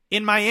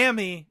 In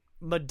Miami,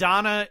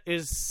 Madonna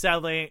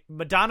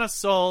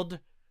sold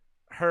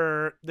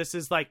her, this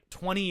is like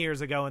 20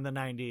 years ago in the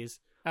 90s.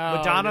 Oh,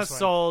 Madonna this one.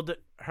 sold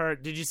her,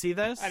 did you see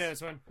this? I know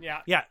this one.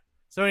 Yeah. Yeah.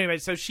 So anyway,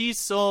 so she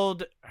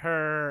sold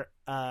her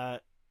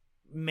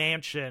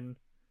mansion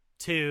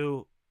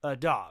to a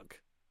dog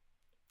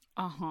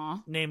Uh huh.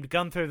 named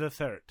Gunther the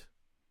Third.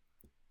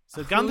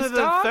 So Whose Gunther the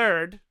dog?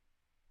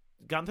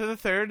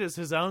 Third is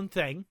his own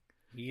thing.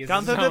 He is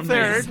Gunther his the own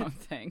Third. man.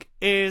 Something.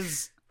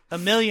 Is a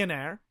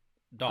millionaire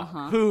Dog.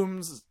 Uh-huh.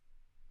 whom's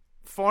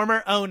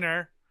former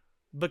owner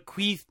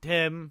bequeathed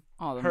him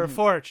All of her them.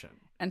 fortune.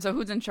 And so,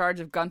 who's in charge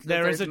of Gunther?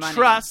 There is a money?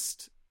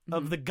 trust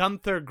of Mhm. the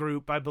Gunther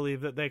Group, I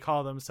believe that they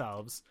call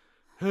themselves,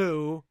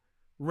 who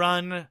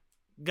run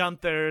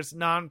Gunther's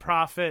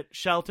nonprofit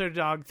shelter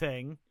dog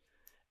thing,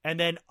 and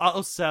then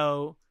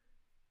also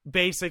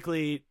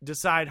basically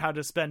decide how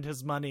to spend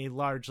his money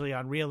largely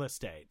on real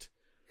estate.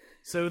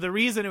 So the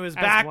reason it was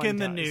As back one in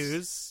the does.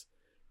 news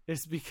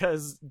is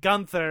because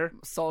Gunther,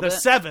 Sold the it.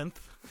 seventh,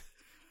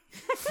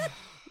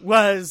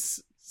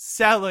 was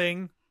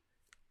selling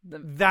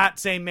that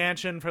same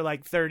mansion for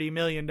like $30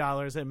 million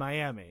in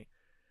Miami.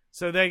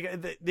 So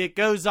it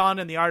goes on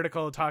in the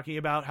article talking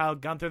about how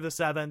Gunther the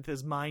Seventh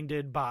is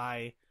minded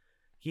by,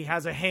 he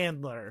has a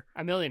handler.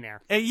 A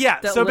millionaire. Yeah,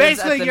 That so lives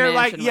at basically the you're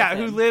like, mansion yeah, with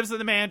who him. lives in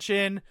the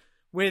mansion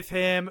with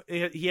him.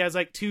 He has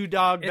like 2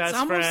 dog It's best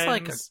almost friends.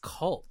 like a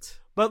cult.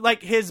 But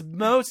like his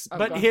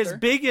Gunther?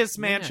 biggest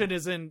Yeah. mansion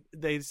is in,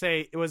 they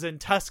say it was in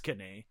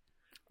Tuscany,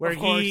 where Of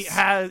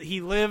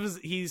course.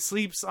 he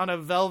sleeps on a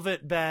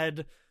velvet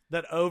bed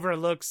that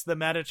overlooks the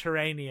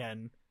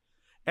Mediterranean.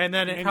 And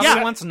then He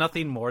probably wants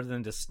nothing more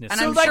than to sniff. And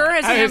So, I'm like, sure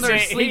his I would handler say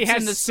he sleeps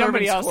has in the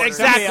somebody servants' else. quarters.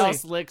 Exactly. Somebody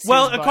else licks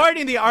Well, his butt.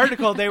 according to the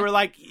article, they were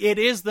like, it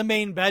is the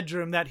main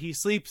bedroom that he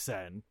sleeps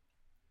in.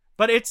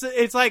 But it's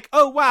like,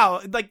 oh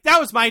wow, like that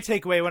was my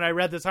takeaway when I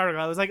read this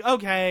article. I was like,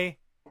 okay,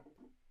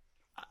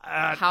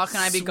 How can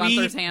I be sweet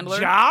Gunther's handler?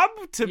 Job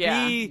to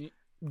Yeah. be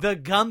the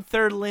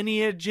Gunther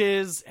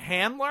lineage's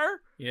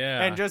handler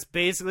yeah. and just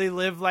basically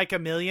live like a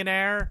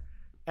millionaire,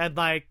 and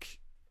like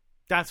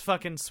that's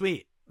fucking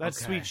sweet. That's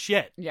Okay. sweet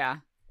shit. Yeah.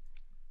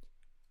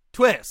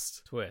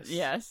 Twist, twist.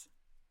 Yes.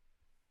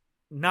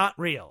 not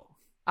real.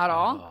 At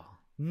all? Oh.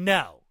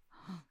 No.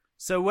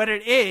 So what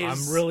it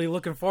is, I'm really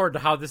looking forward to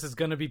how this is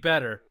going to be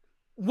better.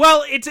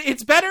 well,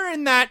 it's better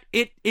in that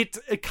it's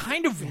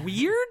kind of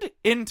weird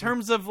in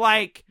terms of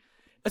like,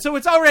 so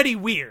it's already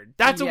weird.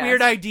 That's a Yes.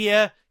 weird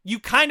idea. You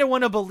kind of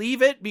want to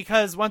believe it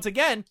because once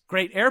again,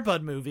 great Air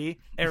Bud movie,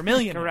 Air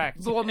Millionaire.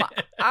 Correct. So,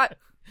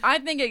 I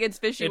think it gets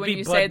fishy It'd when be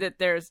you Bud- say that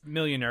there's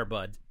Millionaire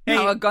Bud.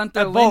 now Hey, a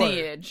Gunther a boy.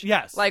 lineage.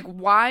 Yes. Like,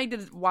 why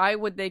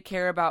would they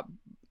care about?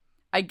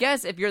 I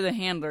guess if you're the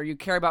handler, you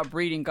care about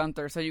breeding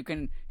Gunther so you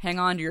can hang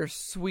on to your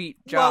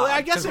sweet job. Well,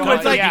 I guess So it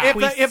was like yeah.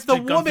 if the To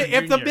Gunther woman,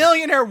 if the Jr.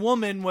 billionaire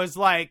woman was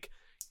like,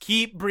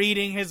 keep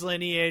breeding his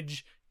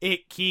lineage,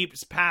 it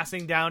keeps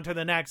passing down to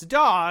the next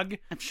dog.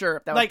 I'm sure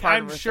if that was Like part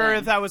I'm of her sure thing.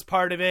 if that was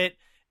part of it.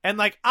 And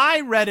like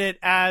I read it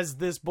as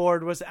this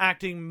board was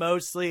acting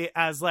mostly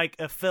as like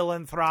a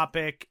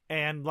philanthropic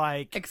and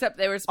like Except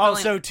they were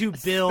also to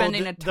build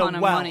spending a ton the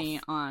of money money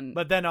on.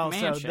 but then also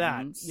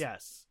mansions. that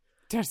yes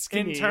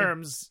Tuscany. in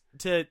terms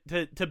to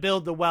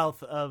build the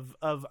wealth of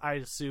I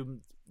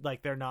assume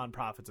like their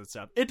nonprofits and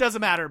stuff. It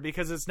doesn't matter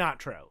because it's not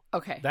true.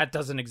 Okay. That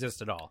doesn't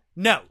exist at all.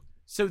 No.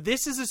 So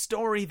this is a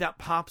story that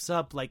pops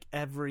up like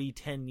every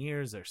 10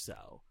 years or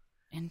so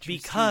Interesting.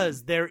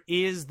 because there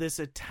is this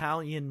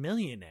Italian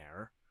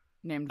millionaire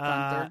named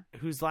Gunther.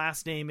 whose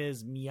last name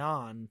is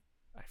Mian.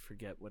 I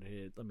forget what it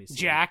is. Let me see.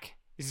 Jack.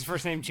 Is his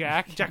first name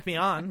Jack? Jack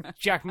Mian.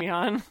 Jack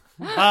Mian.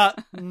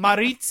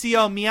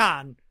 Maurizio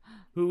Mian,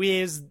 who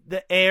is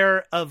the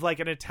heir of like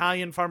an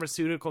Italian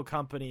pharmaceutical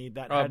company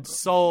that had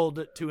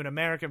sold to an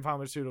American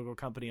pharmaceutical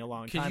company a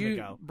long time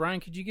ago. Brian,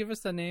 could you give us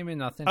the name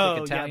in authentic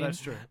Oh, Italian? yeah,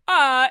 that's true.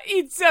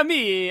 It's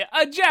me,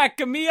 Jack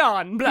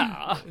Mian,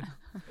 blah.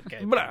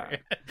 Okay. Blah.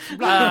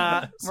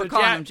 We're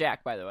calling him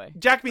Jack, by the way.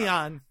 Jack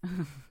Mian,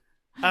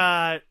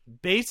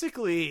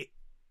 basically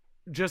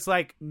just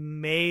like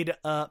made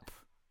up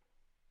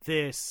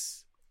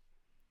this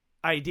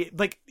idea.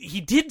 Like,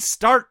 he did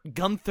start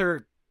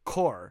Gunther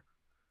Core.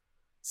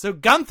 So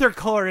Gunther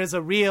Core is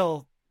a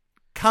real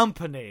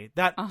company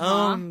that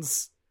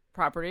owns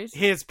Properties.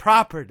 his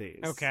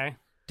properties. Okay.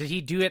 Did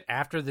he do it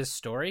after this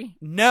story?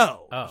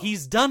 No, Oh.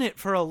 he's done it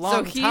for a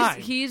long time.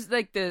 He's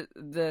like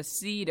the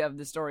seed of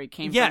the story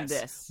came Yes, from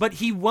this. but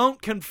he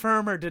won't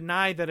confirm or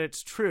deny that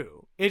it's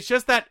true. It's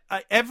just that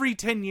every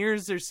 10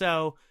 years or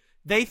so,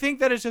 they think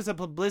that it's just a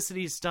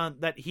publicity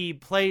stunt that he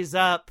plays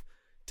up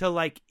to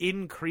like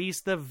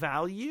increase the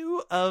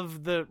value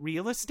of the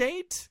real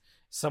estate.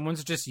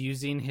 Someone's just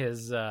using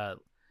his the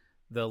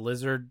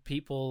lizard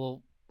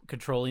people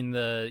controlling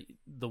the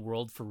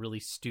world for really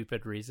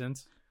stupid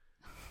reasons.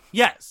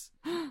 Yes,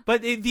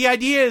 but the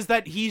idea is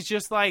that he's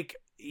just like,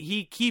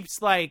 he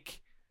keeps like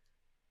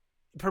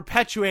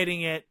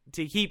perpetuating it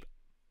to keep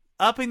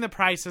upping the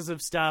prices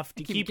of stuff,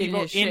 to keep getting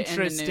people his shit in the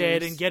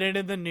interested news. and get it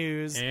in the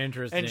news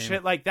Interesting. and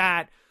shit like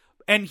that.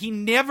 And he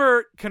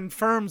never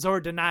confirms or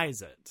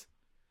denies it,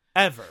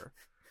 ever.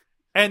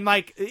 And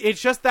like,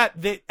 it's just that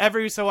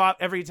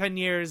every 10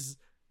 years,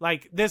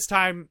 like this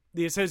time,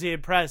 the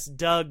Associated Press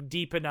dug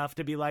deep enough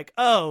to be like,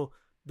 oh,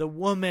 the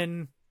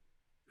woman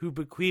who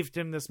bequeathed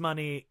him this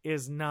money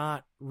is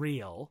not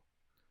real.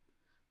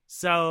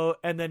 So,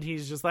 and then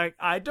he's just like,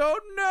 I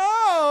don't know.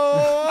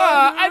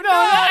 I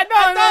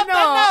don't know.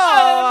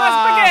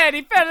 My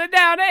spaghetti fell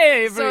down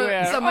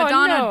everywhere. So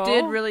Madonna no.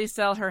 did really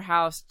sell her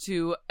house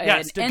to an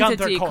Yes, to Gunther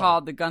entity Core.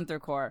 called the Gunther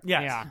Core.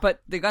 Yes. Yeah.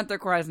 But the Gunther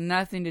Core has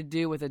nothing to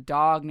do with a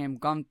dog named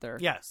Gunther.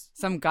 Yes.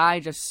 Some guy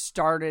just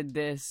started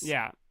this.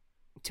 Yeah.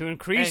 To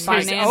increase And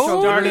his financial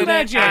own started it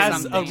legend. as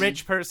a something.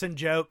 rich person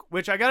joke,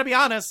 which I gotta be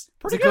honest,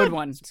 It's a good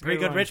one. pretty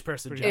good rich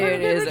person joke.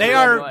 It is a They good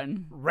are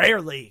one.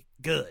 rarely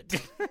good.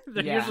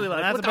 They're Yeah. usually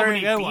like, That's look a how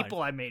very many good one.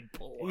 people I made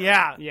poor.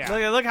 Yeah.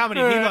 Yeah. Look how many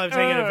people I've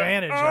taken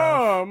advantage of.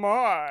 Oh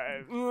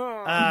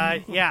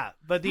my. Yeah,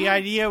 but the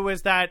idea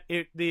was that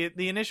the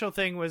initial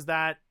thing was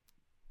that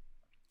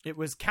it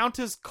was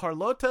Countess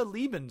Carlotta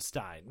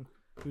Liebenstein,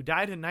 who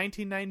died in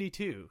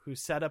 1992, who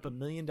set up $1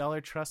 million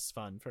trust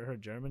fund for her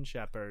German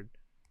Shepherd,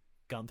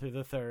 Gunther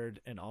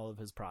III, and all of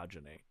his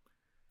progeny.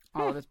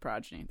 All of his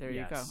progeny. There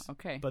you go. Yes.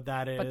 Okay. But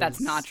that's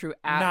not true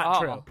at not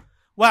all. true.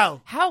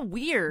 Well, How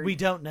weird we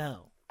don't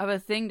know. of a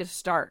thing to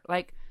start.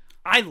 Like,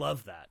 I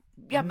love that.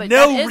 yeah, but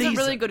no that is reason. a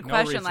really good No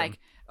question. reason. Like,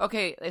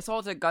 okay, they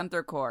sold to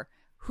Gunther Core.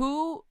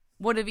 Who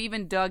would have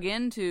even dug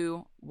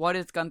into what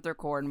is Gunther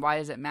Core and why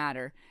does it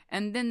matter?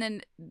 And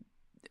then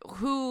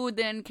who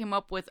then came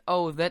up with,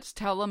 oh, let's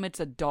tell them it's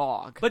a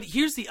dog. But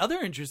here's the other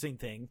interesting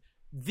thing: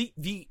 the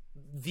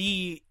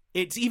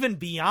it's even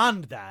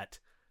beyond that,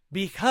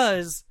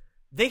 because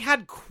they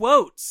had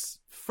quotes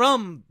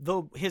from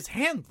his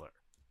handler.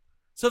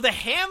 So the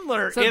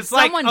handler So is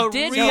like someone a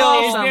did real. tell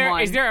Is there,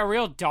 someone. is there a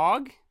real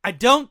dog? I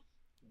don't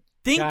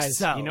think Guys,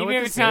 so. you know Even what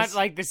if this it's not is?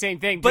 like the same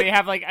thing, But- do they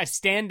have like a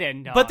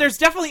stand-in dog? But there's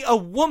definitely a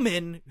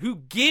woman who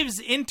gives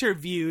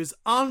interviews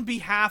on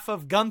behalf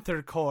of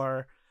Gunther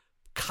Core,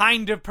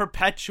 kind of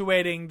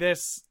perpetuating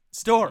this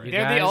story. You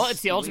They're guys-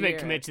 it's the ultimate Weird.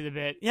 commit to the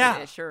bit. Yeah.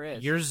 It sure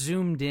is. You're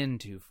zoomed in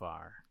too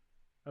far.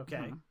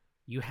 Okay.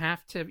 You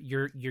have to.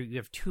 You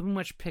have too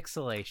much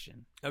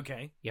pixelation.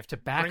 Okay. You have to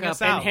back Bring up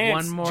us out. one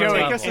Enhance. more Joey, Take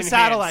level. us to Enhance.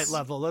 satellite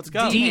level. Let's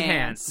go.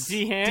 Dehance.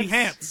 Dehance.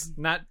 Dehance.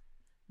 Not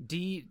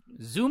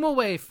zoom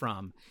away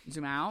from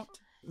Zoom out.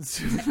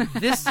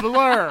 this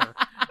Blur.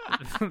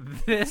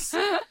 this.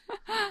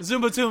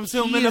 Zoom, zoom,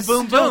 zoom, He and a is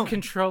boom, still boom.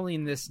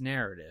 controlling this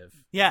narrative.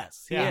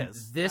 Yes, he Yeah.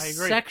 is. I This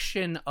agree.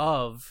 section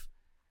of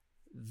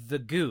the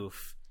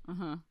goof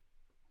Uh-huh.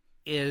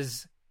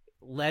 is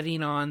letting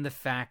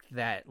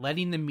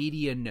the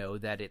media know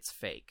that it's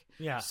fake.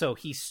 Yeah. So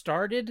he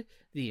started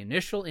the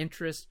initial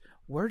interest.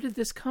 Where did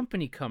this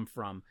company come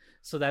from?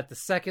 So that the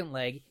second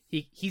leg,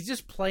 he's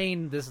just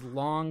playing this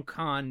long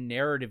con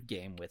narrative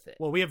game with it.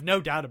 Well, we have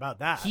no doubt about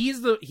that.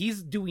 He's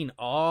doing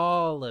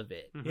all of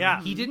it.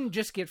 Yeah. He didn't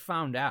just get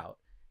found out.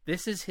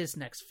 This is his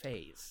next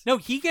phase. No,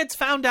 he gets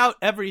found out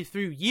every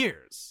few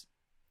years,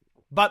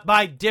 but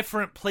by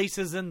different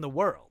places in the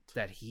world.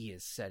 That he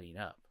is setting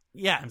up.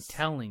 Yes. I'm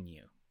telling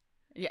you.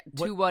 Yeah.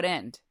 To what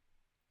end?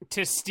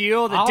 To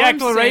steal the All I'm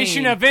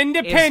Declaration saying of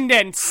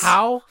Independence. is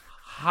how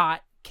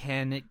hot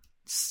can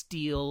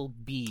steel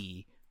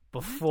be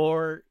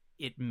before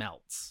it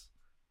melts?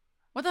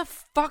 What the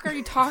fuck are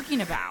you talking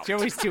about?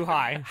 Joey's too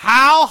high.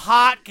 How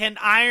hot can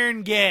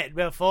iron get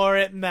before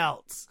it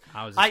melts?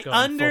 I was just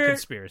going full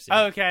conspiracy.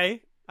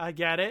 Okay, I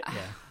get it.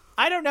 Yeah.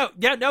 I don't know.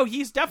 Yeah, no,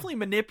 he's definitely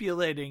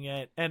manipulating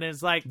it and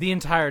is like The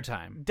entire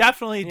time.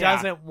 definitely Yeah.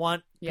 doesn't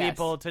want Yes.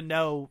 people to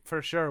know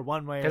for sure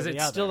one way or the Because other.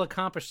 it's still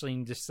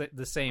accomplishing just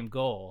the same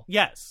goal.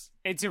 Yes.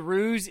 It's a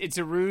ruse. It's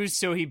a ruse.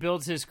 So he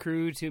builds his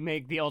crew to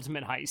make the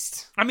ultimate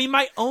heist. I mean,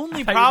 my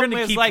only I thought you were problem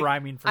gonna is keep like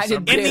rhyming for I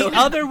some did in reason. the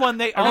other one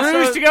they A ruse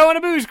also to go on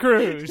a booze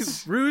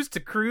cruise. Ruse to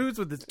cruise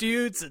with the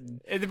dudes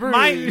and The Bruce.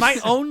 my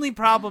only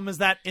problem is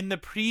that in the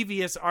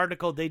previous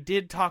article they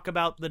did talk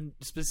about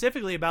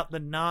specifically about the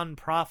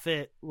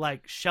non-profit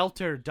like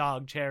shelter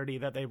dog charity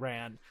that they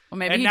ran. Well,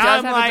 maybe And he now does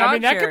I'm have like- a dog I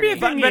mean, that could be a charity.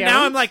 thing. But he now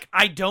owns. I'm like,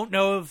 I don't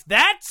know if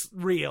that's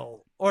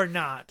real or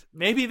not.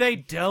 Maybe they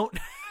don't.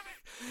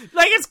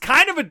 Like, it's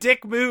kind of a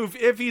dick move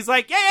if he's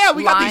like, yeah,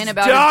 we got Lying these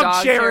about his dog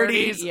dog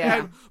charities, charity,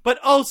 yeah. but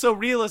also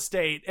real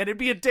estate. And it'd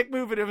be a dick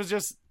move if it was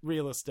just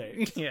real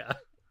estate. yeah.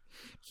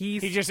 he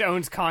just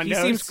owns condos. He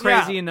seems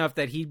crazy Yeah. enough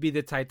that he'd be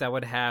the type that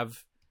would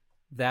have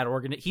that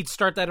he'd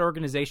start that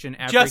organization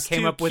after Just he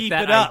came to up with keep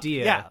that it up.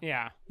 idea. Yeah.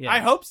 Yeah. Yeah. I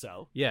hope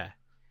so. Yeah.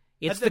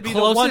 It's That'd the be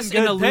the one closest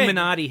an good thing.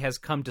 Illuminati has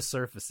come to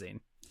surfacing.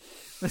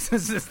 This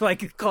is just like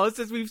the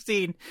closest we've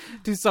seen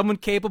to someone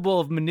capable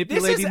of This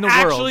manipulating is the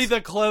actually world.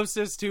 the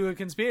closest to a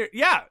conspiracy.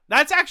 Yeah,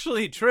 that's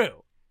actually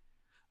true.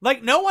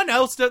 Like, no one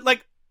else does.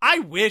 Like, I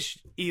wish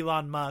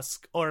Elon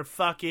Musk or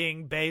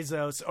fucking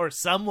Bezos or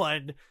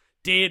someone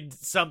did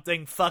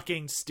something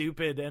fucking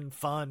stupid and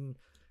fun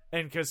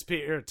and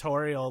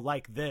conspiratorial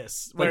like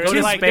this. Where Like, go it's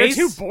to like, They're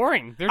space? too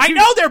boring. They're I too,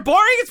 know they're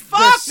boring as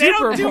fuck. They super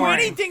don't do boring.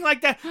 anything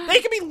like that.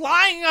 They could be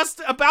lying us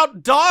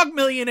about dog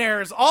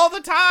millionaires all the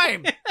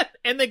time.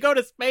 and they go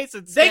to space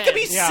instead. They could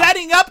be Yeah.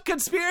 setting up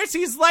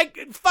conspiracies like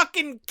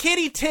fucking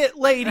kitty tit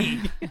lady.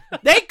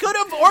 They could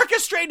have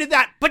orchestrated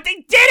that, but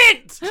they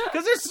didn't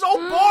because they're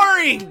so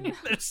boring.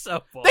 They're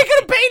so boring. They could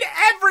have paid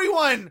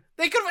everyone.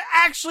 They could have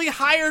actually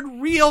hired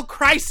real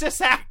crisis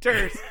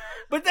actors,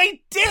 but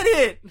they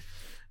didn't.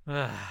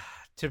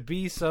 To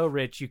be so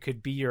rich, you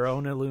could be your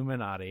own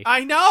Illuminati.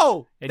 I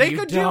know. And They you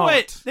could don't. do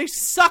it. They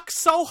suck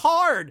so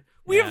hard.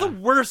 We have Yeah. the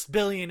worst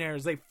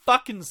billionaires. They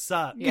fucking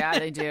suck. Yeah,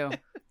 they do.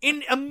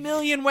 In a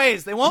million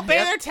ways. They won't pay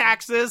Yep. their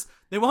taxes.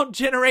 They won't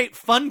generate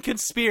fun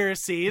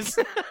conspiracies.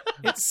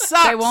 It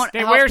sucks. They won't They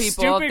help wear people.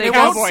 stupid They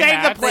won't cowboy save the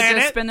hats. They planet.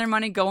 just spend their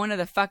money going to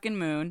the fucking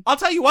moon. I'll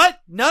tell you what,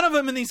 none of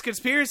them in these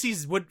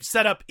conspiracies would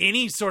set up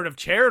any sort of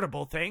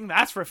charitable thing.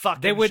 That's for fucking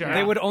They would sure.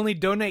 they would only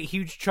donate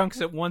huge chunks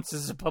at once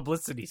as a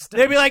publicity stunt.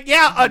 They'd be like,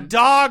 yeah, a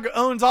dog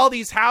owns all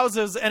these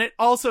houses, and it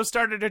also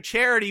started a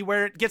charity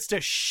where it gets to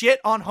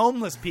shit on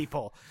homeless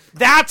people.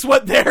 That's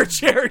what their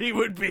charity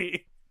would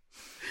be.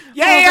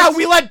 Yeah,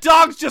 we let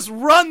dogs just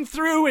run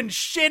through and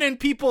shit in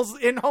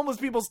homeless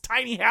people's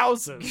tiny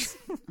houses.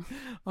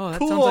 Oh, that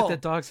Cool. sounds like the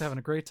dog's having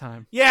a great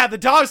time. Yeah, the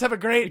dogs have a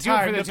great do it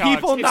time. for The the dogs.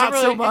 people, It's not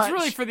really, so much. It's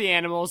really for the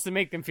animals to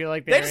make them feel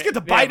like they just get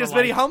to bite as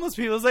many homeless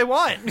people as they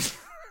want.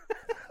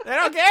 They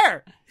don't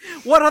care.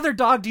 What other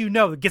dog do you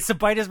know that gets to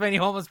bite as many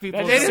homeless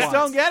people? They as just once?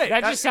 don't get it.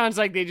 That That's- just sounds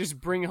like they just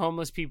bring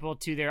homeless people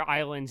to their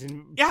islands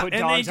and yeah, put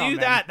and dogs they on do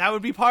them. that. That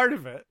would be part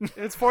of it.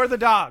 It's for the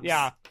dogs.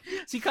 Yeah.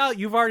 See, Kyle,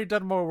 you've already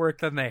done more work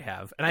than they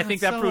have, and I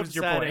think that so proves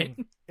your upsetting.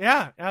 point.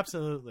 Yeah,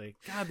 absolutely.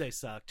 God, they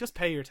suck. Just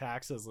pay your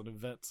taxes and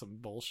invent some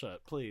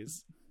bullshit,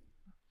 please.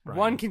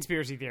 One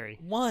conspiracy theory.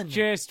 One.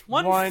 Just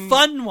one one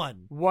fun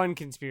one. One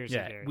conspiracy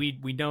Yeah, theory.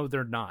 we know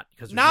they're not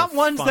because there's Not no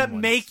ones fun that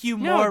ones. make you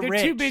No, more they're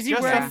rich. too busy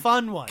Just wearing a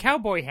fun one.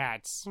 cowboy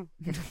hats.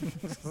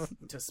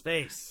 To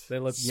space. They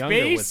look younger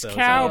with Space those.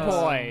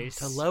 cowboys.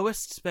 To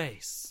lowest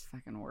space.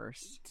 Fucking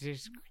worst.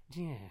 Just,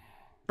 yeah.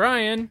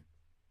 Brian,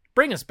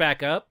 bring us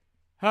back up.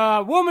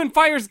 Woman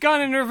fires gun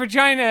in her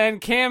vagina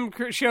and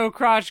show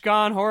crotch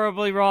gone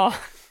horribly wrong.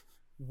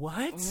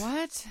 What?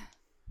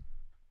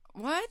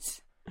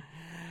 What?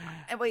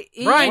 Wait,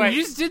 in? Brian, Wait.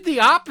 you just did the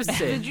opposite.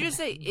 Did you just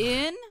say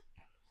in?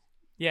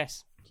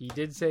 Yes. He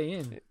did say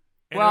in.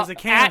 And well, it was a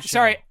cam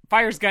show.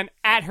 fires gun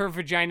at her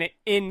vagina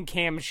in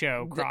cam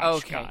show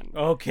crotch okay. gun.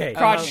 Okay.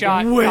 Crotch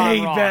shot Way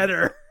gone wrong.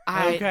 better.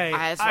 Okay.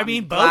 that's I why I'm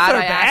mean, both glad are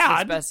I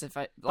asked to bad.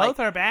 specify, like, Both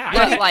are bad.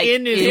 but, like,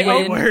 in is in-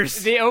 way worse.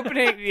 The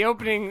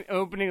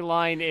opening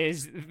line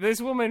is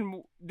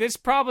this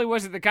probably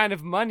wasn't the kind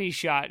of money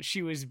shot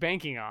she was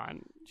banking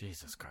on.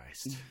 Jesus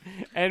Christ.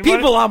 And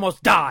People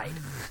almost died.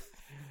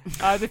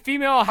 the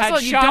female had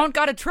Also, you shot don't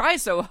gotta try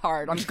so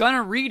hard. I'm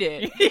gonna read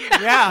it.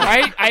 Yeah.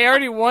 right? I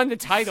already won the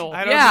title.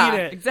 I don't yeah, need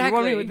it. exactly. You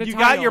want me with the You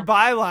title. got your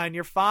byline.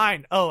 You're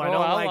fine. Oh, I Oh,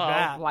 don't like hello.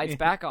 that. Lights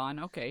back on.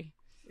 Okay.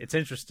 It's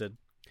interested.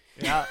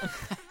 Yeah.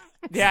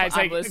 Yeah, it's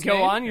I'm like listening.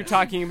 go on. You're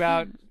talking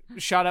about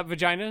shot up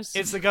vaginas.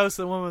 It's the ghost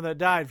of the woman that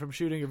died from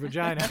shooting her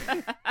vagina.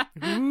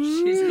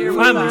 She's here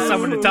with Finally, us.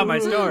 someone to tell my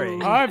story.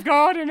 I've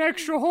got an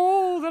extra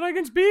hole that I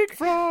can speak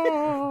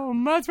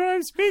from. That's what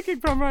I'm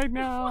speaking from right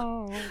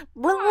now.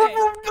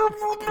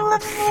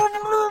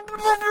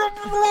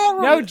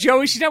 No,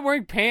 Joey, she's not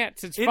wearing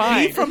pants. It's It'd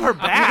fine. be from her You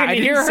back. can I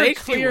hear didn't say her she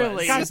clearly.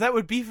 was. Guys, that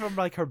would be from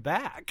like her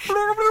back.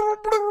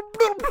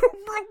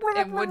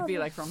 It would be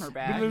like from her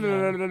bag.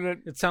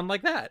 It sounded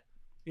like that.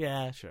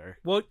 Yeah, sure.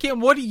 Well, Kim,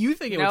 what do you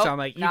think it would Nope, sound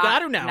like? You not- got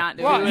to know. not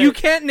doing Well, it. you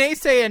can't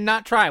naysay and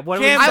not try. What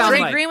would it Kim, I sound was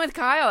like? agreeing with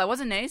Kyle. I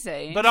wasn't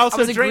naysaying. But also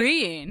I was drink-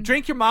 agreeing.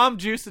 Drink your mom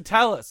juice to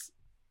tell us.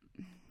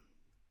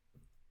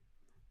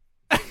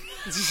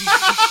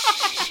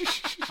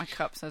 My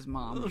cup says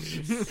mom.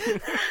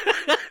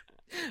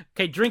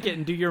 Okay, drink it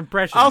and do your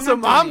impression. Also,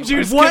 mom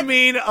juice can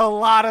mean a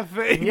lot of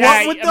things.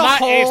 Yeah, What would the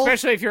whole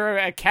especially if you're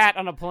a cat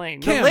on a plane.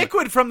 the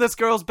liquid from this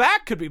girl's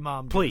back could be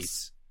mom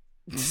juice.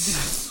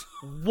 Please.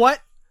 What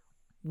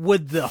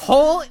would the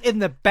hole in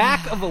the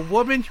back of a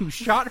woman who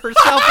shot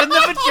herself in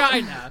the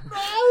vagina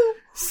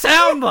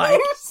sound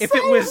like if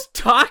it was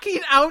talking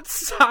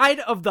outside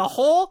of the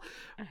hole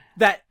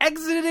that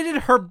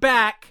exited her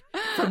back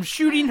from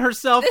shooting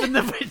herself in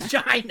the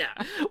vagina?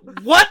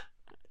 What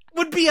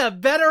would be a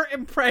better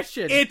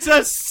impression? It's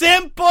a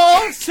simple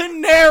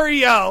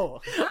scenario.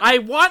 I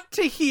want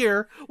to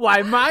hear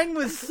why mine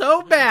was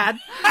so bad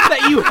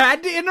that you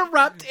had to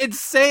interrupt and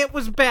say it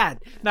was bad.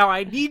 Now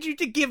I need you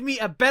to give me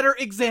a better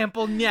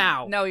example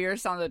now. No,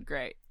 yours sounded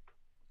great.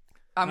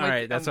 All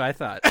right, that's what I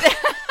thought.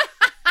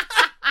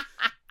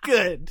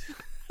 Good.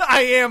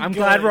 I am I'm good.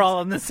 glad we're all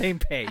on the same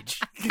page.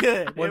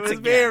 good. It Once was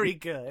again. very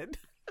good.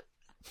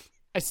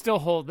 I still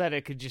hold that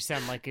it could just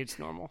sound like it's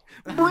normal.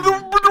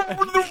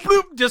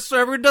 Just so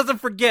everyone doesn't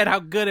forget how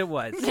good it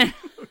was.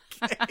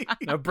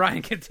 Now,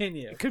 Brian,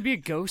 continue. It could be a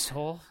ghost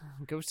hole.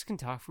 Ghosts can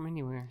talk from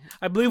anywhere.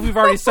 I believe we've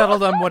already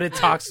settled on what it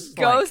talks like.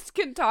 Ghosts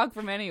can talk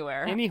from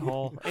anywhere. Any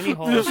hole. Any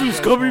hole. This is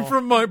coming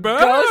from my back.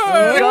 Ghosts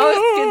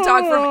can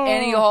talk from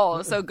any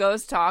hole. So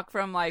ghosts talk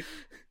from like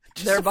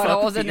their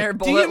buttholes and their Do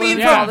bullet you mean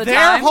wounds all from the their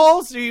time.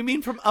 holes, or do you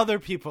mean from other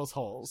people's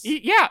holes?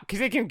 Yeah, because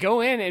they can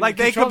go in and Like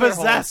they control could their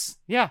possess holes.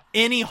 Yeah,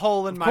 any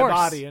hole in of my course.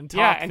 body and talk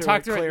yeah, and through talk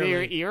it through clearly.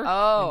 your ear.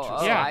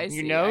 Oh, yeah, I see.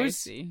 your nose, I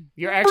see.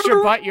 your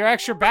extra butt, your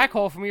extra back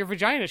hole from your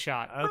vagina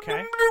shot.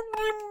 Okay.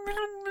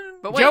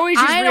 But wait, Joey's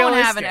is I don't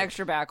have an realistic.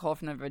 extra back hole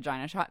from the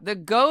vagina shot. The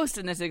ghost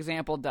in this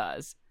example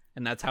does.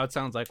 And that's how it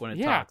sounds like when it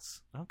Yeah.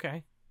 talks.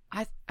 Okay.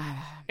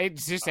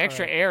 It's just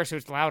extra air, so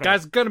it's louder.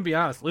 Guys, gonna be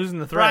honest, losing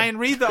the thread. Brian,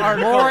 read the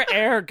article. More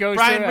air goes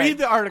Brian, through read it.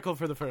 the article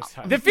for the first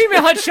time. The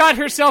female had shot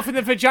herself in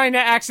the vagina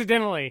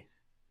accidentally.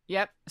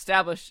 Yep,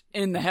 established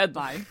in the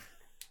headline.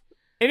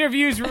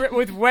 Interviews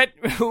with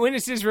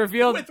witnesses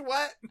revealed With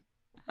what?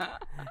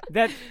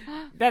 that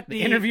The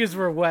the interviews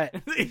were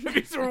wet. The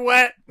interviews were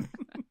wet.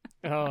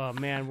 Oh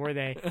man, were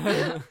they?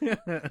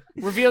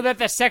 Revealed that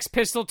the Sex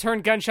Pistol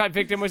turned gunshot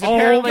victim was Oh,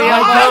 apparently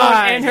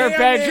God. alone in her Damn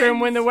bedroom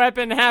it. when the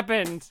weapon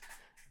happened.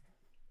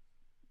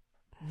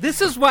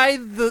 This is why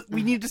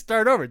we need to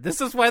start over. This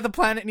is why the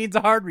planet needs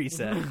a hard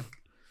reset.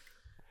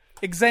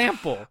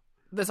 Example.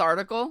 This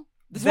article?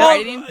 This Well,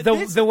 writing?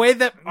 The way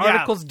that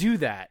articles do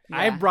that. Yeah.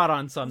 I brought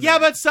on some. Yeah,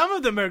 but some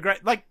of them are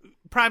great. Like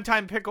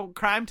Primetime Pickle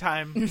Crime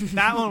Time.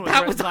 That one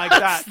was written like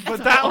that.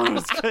 But that one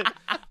was good.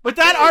 But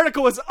that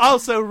article was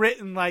also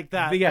written like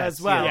that Yes,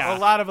 as well. yeah. A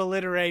lot of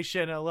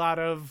alliteration, a lot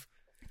of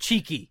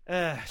cheeky.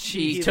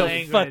 cheeky So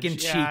language. fucking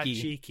Yeah,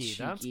 cheeky. cheeky.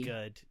 That's Cheeky.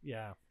 good.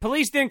 Yeah.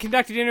 Police then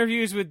conducted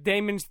interviews with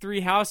Damon's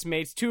 3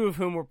 housemates, 2 of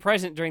whom were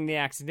present during the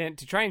accident,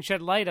 to try and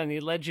shed light on the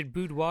alleged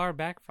boudoir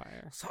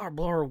backfire. Saw her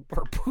blow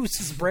her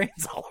Poose's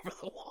brains all over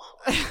the wall.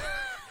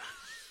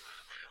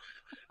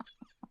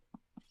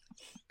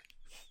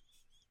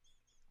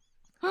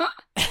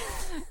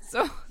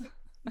 So,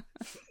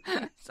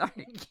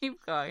 sorry,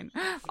 keep going.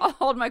 I'll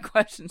hold my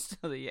questions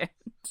till the end.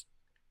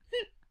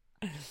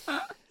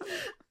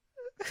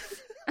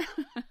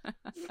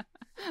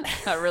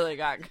 That really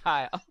got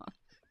Kyle.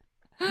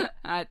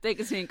 I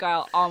think seeing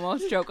Kyle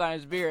almost choke on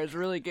his beer is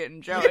really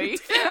getting Joey.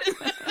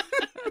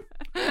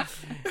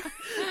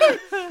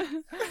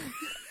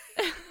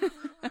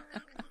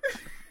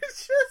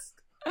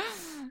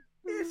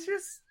 It's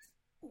just.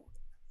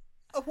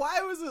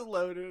 Why was it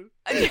loaded?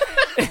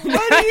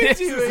 What are you This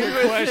doing is a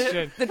with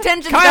question. The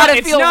tension's Kyle, gotta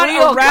it's feel not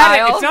real, erratic.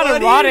 Kyle. It's not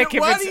What are erotic you-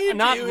 if what it's are you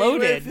not doing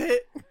loaded. with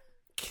it?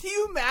 Can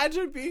you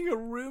imagine being a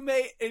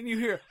roommate and you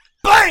hear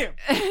BAM!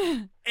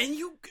 And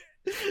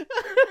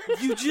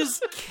you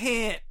just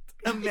can't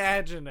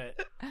imagine it.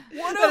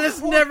 What That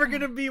is never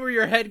going to be where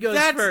your head goes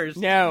That's- first.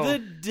 No. the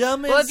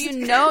dumbest. Well, if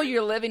you know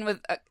you're living with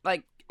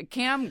like a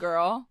cam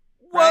girl,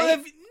 well, right?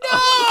 if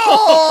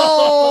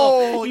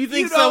no, You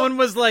think don't- someone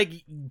was like,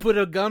 put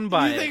a gun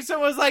by You it? think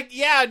someone's like,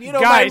 yeah, you know,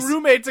 Guys. my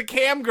roommate's a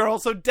cam girl,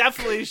 so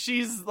definitely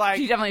she's like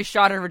she definitely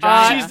shot her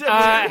vagina. she's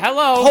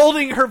hello.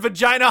 holding her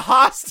vagina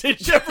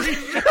hostage every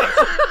show.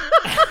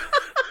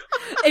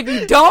 If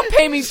you don't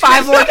pay me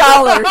 $5 more,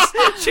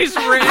 She's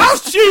I'll ran.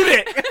 shoot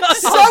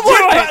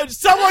it.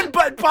 Someone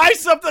buy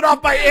something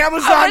off my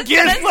Amazon I was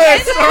gift gonna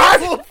list, say or I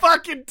will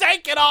fucking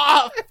take it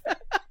off.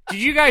 Did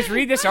you guys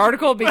read this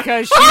article?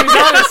 Because she was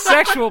on a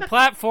sexual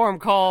platform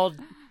called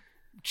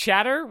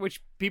Chatter,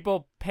 which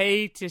people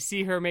pay to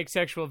see her make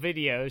sexual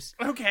videos.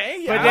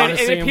 Okay, But I then wanna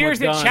see it 'em appears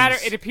with that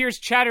guns.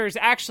 Chatter is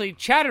actually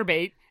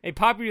Chatterbait, a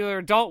popular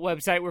adult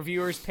website where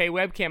viewers pay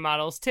webcam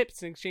models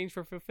tips in exchange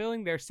for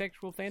fulfilling their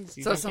sexual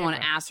fantasies. so on someone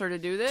camera. asked her to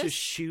do this. to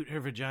shoot her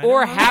vagina,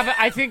 Or off? have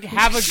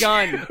a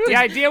gun. The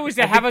idea was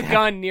to have a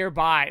gun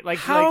nearby, like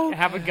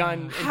have a gun.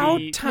 And How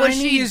be,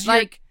 tiny is your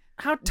like?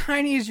 how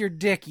tiny is your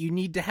dick? You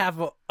need to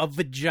have a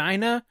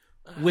vagina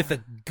with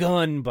a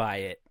gun by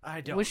it.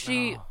 I don't. Was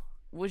she? know.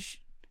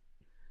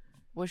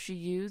 Was she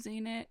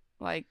using it?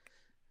 Like,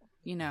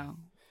 you know.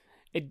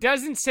 It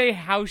doesn't say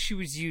how she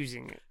was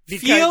using it.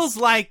 Because Feels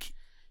like,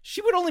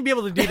 She would only be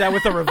able to do that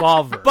with a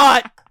revolver.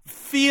 but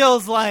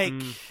feels like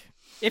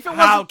if it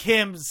how wasn't,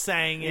 Kim's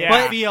saying it.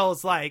 Yeah.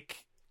 Feels like.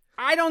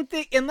 I don't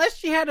think, unless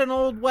she had an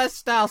old West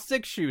style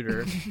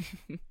 6-shooter,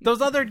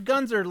 those other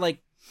guns are like,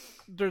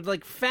 they're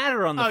like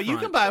fatter on the front. You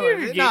can buy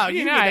one. No,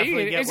 you can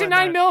definitely get it's a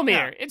one 9mm.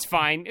 that- It's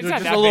fine. It's They're not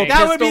just that a little big.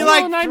 That would be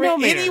Pistol. like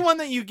 9mm. any one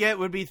that you get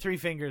would be 3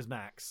 fingers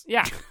max.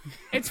 Yeah,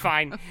 it's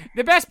fine.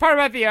 The best part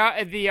about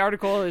the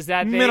article is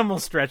that Minimal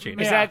stretching.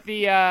 is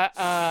Yeah.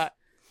 that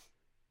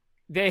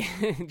they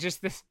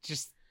just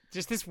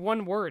this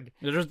one word.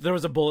 There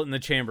was a bullet in the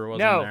chamber,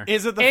 wasn't No. there?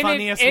 Is it the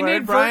funniest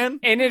word, Brian?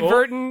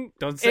 Inadvertent,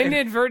 don't say it.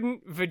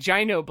 inadvertent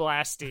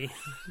vaginoplasty.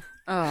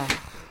 Ugh.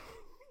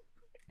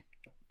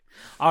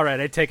 All right,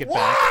 I take it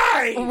back.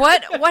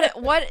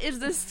 What is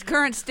this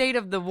current state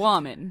of the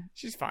woman?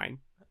 She's fine.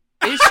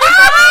 Is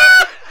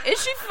she?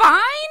 Is she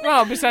fine?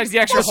 Well, besides the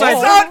extra She's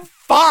hole. not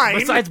fine.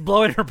 Besides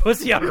blowing her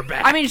pussy out her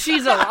back. I mean,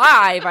 she's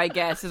alive, I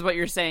guess, is what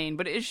you're saying.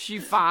 But is she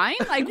fine?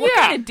 Like, what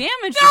Yeah. kind of damage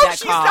did no, that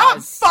she's cause?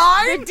 not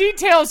fine. The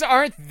details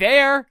aren't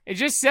there. It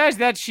just says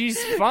that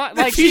she's fine.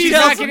 Like She's she's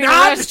not getting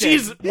arrested.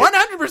 She's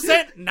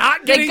 100%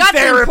 not They getting got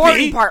therapy. the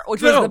important part,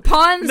 which was No, the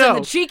puns no.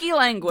 and the cheeky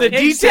language. the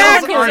details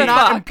Exactly. are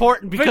not Fuck.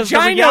 important because the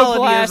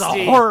reality is a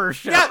Vaginoplasty. horror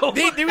show. Yeah,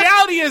 the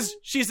reality is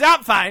she's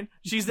not fine.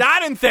 She's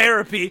not in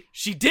therapy.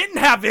 She didn't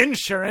have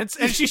insurance,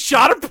 and she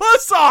shot her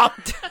puss off.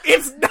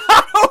 It's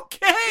not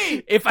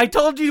okay. If I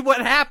told you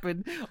what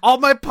happened, all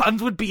my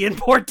puns would be in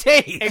poor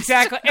taste.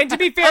 Exactly. And to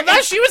be fair,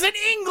 Unless she was in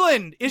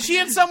England. Is she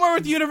in somewhere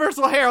with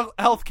universal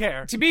health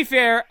care? to be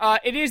fair,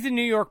 it is the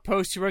New York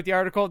Post who wrote the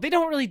article. They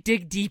don't really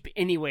dig deep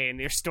anyway in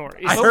their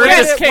stories. I So heard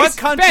best it. case, What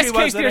country best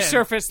was case, it they're in?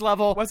 surface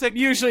level. Was it-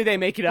 Usually they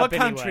make it What up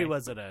country anyway.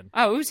 was it in?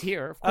 Oh, it was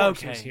here. Of course, it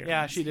Okay, was here. yeah,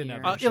 It was she didn't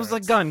here. have It was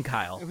a gun,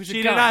 Kyle. It was a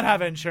She gun. did not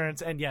have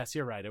insurance, and yes,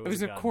 you're right. It It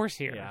was a of gun. course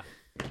here. Yeah.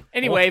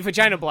 Anyway, I want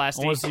to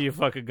vaginoplasty. see you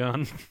fuck a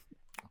gun.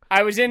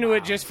 I was into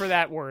it just for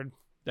that word.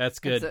 That's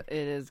good. It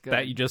is good.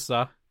 That you just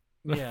saw.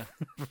 Yeah.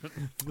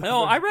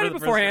 No, I read it the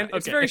first beforehand. time.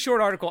 It's a Okay. very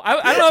short article. I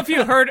don't know if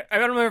you heard. I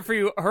don't know if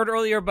you heard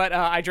earlier, but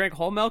I drank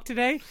whole milk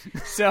today.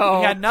 So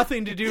We had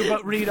nothing to do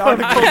but read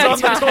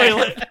articles on the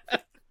toilet.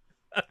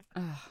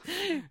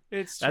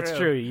 it's That's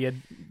true. You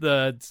had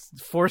the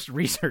forced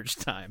research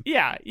time.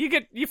 Yeah,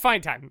 you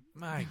find time,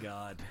 My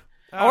God.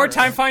 or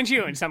time finds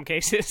you in some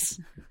cases.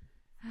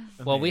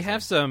 Well, we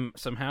have some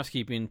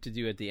housekeeping to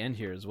do at the end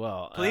here as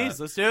well. Please,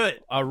 let's do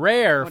it. A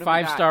rare What have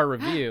we got? 5-star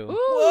review.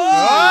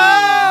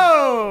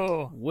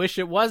 Oh, Wish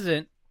it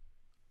wasn't.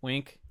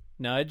 Wink,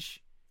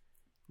 nudge.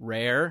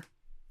 Rare.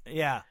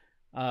 Yeah.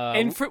 why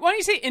don't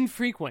you say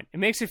infrequent? It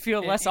makes it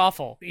feel less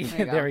awful. you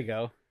go. There we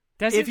go.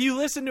 Does If it? you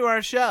listen to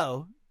our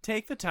show,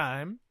 take the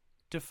time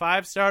to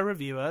 5-star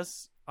review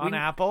us on We-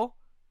 Apple,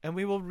 and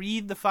we will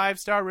read the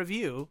 5-star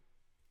review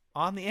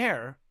on the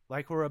air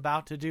like we're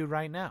about to do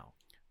right now.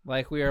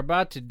 Like we are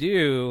about to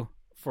do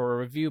for a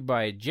review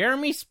by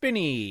Jeremy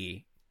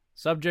Spinney.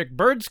 Subject: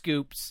 Bird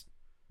Scoops.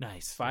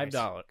 Nice.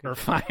 $5 or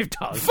 $5.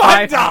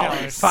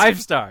 $5. 5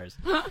 stars.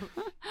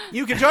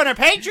 You can join our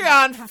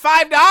Patreon for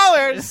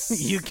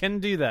 $5. You can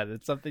do that.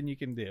 It's something you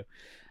can do.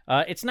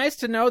 It's nice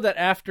to know that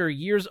after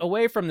years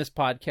away from this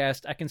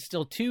podcast, I can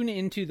still tune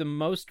into the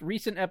most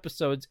recent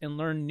episodes and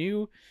learn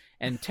new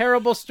and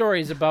terrible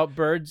stories about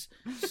birds.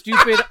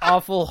 Stupid,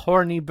 awful,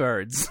 horny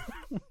birds.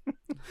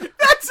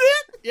 That's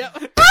it.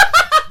 Yep.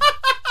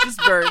 Just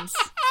birds.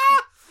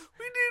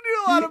 We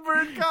do a lot of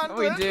bird content.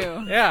 We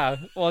do. Yeah.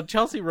 Well,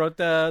 Chelsea wrote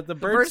the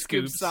bird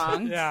Scoop scoops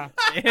song. yeah.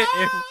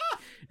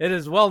 It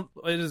is well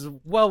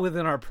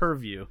within our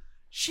purview.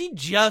 She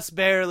just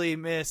barely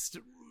missed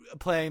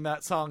playing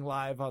that song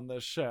live on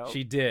this show.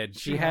 She did.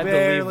 She She had to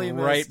barely leave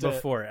right missed it.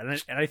 before it.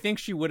 And I think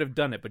she would have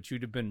done it, but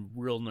she'd have been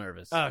real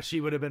nervous.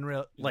 she would have been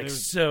real Like,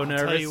 there's- so I'll Tell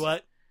nervous. you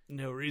what,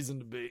 no reason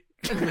to be.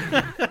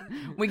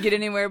 We get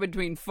anywhere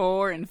between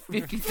 4 and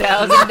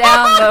 50,000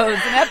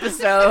 downloads an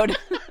episode.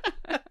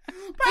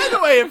 By the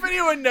way, if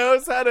anyone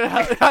knows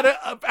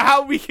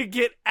how we could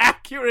get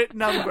accurate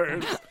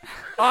numbers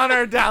on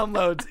our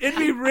downloads, it'd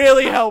be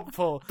really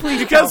helpful.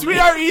 Because we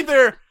are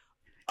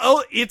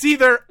it's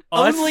either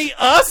Us? only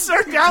us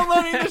are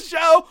downloading the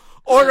show,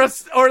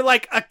 or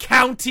like a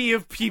county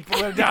of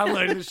people are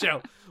downloading the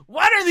show.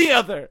 One or the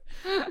other.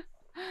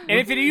 And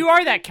if you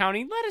are that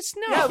county, let us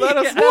know. Yeah, let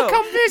us We'll know.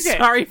 come visit.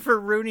 Sorry for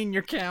ruining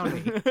your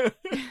county.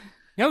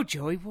 No,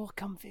 Joey, we'll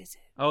come visit.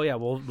 Oh yeah,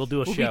 we'll do a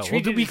We'll be show.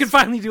 treated We as- can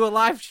finally do a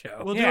live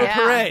show. We'll Yeah.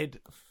 do a parade.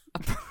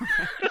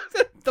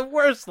 The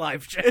worst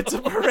live show. It's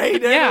a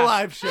parade and Yeah. a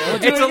live show.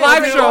 It's a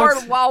live show.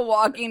 Record while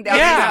walking down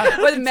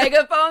Yeah. with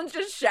megaphones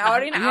just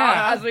shouting Yeah.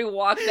 out as we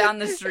walk down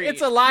the street.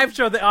 It's a live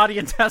show the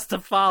audience has to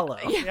follow.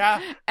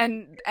 Yeah.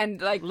 and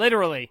like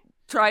Literally.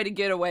 try to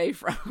get away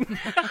from.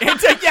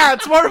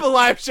 It's more of a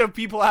live show.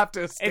 People have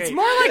to escape. It's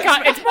more like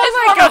a. It's more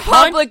It's like more a of a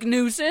hunt. public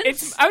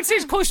nuisance. I would say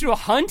it's closer to a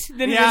hunt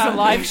than Yeah. it is a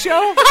live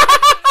show.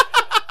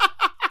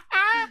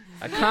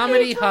 A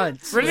comedy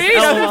hunt. Release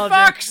the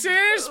foxes!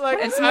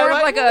 It's more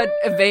of like a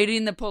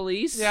evading the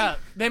police. Yeah,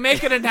 they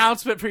make an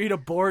announcement for you to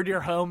board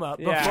your home up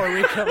before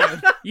we come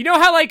in. You know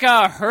how like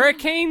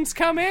hurricanes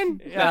come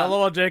in? Yeah, a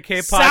little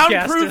JK podcast.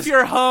 Soundproof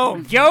your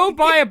home. Go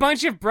buy a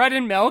bunch of bread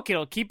and milk.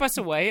 It'll keep us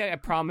away. I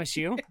promise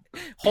you.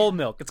 Whole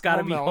milk. It's got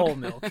to Whole be milk. whole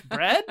milk.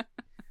 Bread?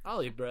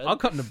 I'll eat bread. I'll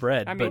cut into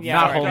bread, I mean, but yeah,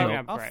 not right, whole right,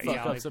 milk. I'll right, fuck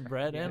yeah, up like- some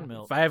bread and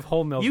milk. If I have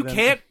whole milk, You then-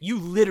 can't. You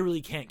literally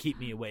can't keep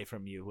me away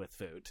from you with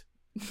food.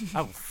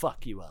 I will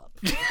fuck you up.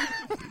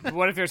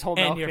 What if there's whole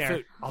milk And your there?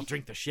 food. I'll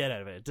drink the shit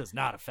out of it. It does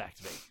not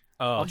affect me.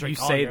 Oh, I'll drink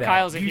you all say your- that.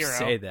 Kyle's a you hero.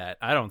 say that.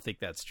 I don't think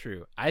that's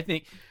true. I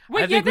think. Wait,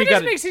 I yeah, think that we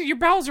doesn't got. make sense. Your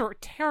bowels are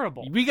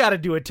terrible. We got to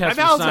do a test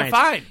My for bowels are science.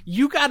 fine.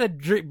 You got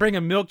to bring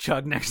a milk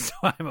chug next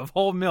time of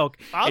whole milk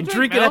I'll and drink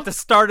drink it milk. at the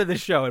start of the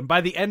show. And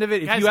by the end of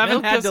it, if Guys, you haven't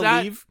milk had does to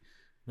not- leave,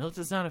 Milk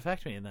does not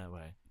affect me in that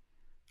way.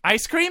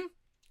 Ice cream?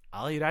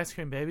 I'll eat ice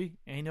cream, baby.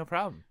 Ain't no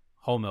problem.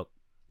 whole milk.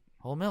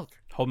 Whole milk.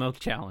 Whole milk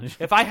challenge.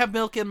 If I have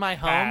milk in my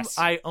home, Pass.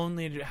 I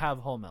only have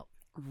whole milk.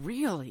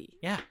 Really?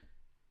 Yeah.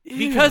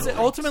 Because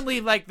ultimately,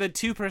 like the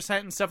 2%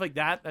 and stuff like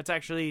that, that's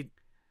actually.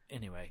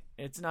 Anyway,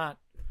 it's not.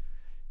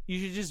 You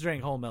should just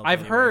drink whole milk.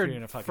 I've anyway if you're gonna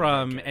heard fucking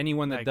from drink it.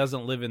 anyone that Like,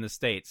 doesn't live in the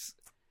States.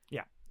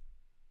 Yeah.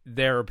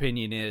 Their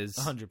opinion is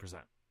 100%.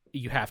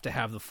 you have to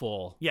have the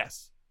full.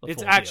 Yes. The It's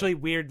full deal. actually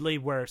weirdly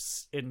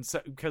worse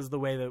because the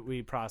way that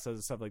we process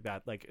and stuff like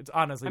that. Like, it's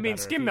honestly. I mean,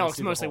 better if skim you milk's just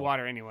do the mostly whole-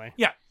 water anyway.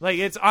 Yeah, like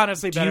it's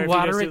honestly Do better. you if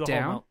water just do it the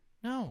whole down? milk.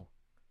 No,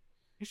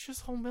 it's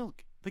just whole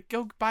milk. Like,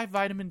 go buy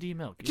vitamin D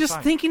milk. It's Just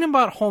fine. thinking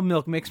about whole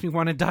milk makes me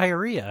want a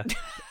diarrhea.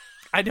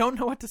 I don't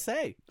know what to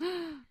say.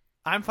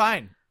 I'm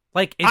fine.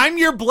 Like I'm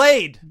your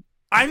blade.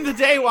 I'm the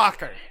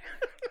daywalker.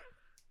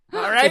 All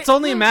right. it's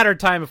only a matter of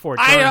time before it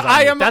turns on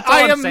I you. am. That's all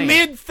I I'm am saying.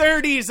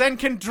 mid-30s and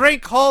can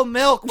drink whole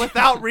milk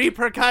without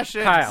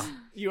repercussions. Kyle,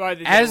 You are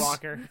the as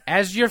walker.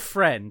 as your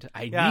friend,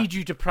 I Yeah. need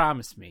you to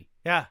promise me.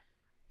 Yeah.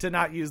 To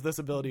not use this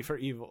ability for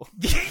evil.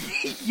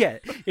 Yeah,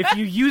 if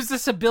you use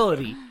this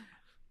ability,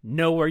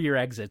 know where your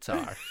exits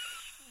are.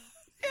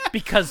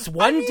 Because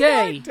one I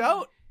day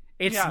don't.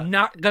 it's yeah.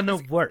 not gonna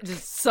work.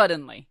 Just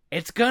suddenly.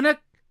 It's gonna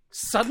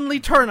suddenly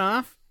turn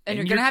off, And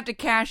you're going to have to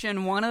cash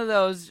in one of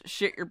those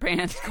shit your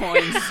pants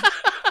coins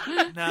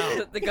No,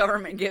 that the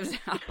government gives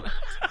out.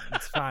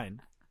 it's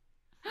fine.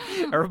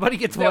 everybody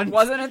gets That one.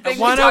 wasn't a thing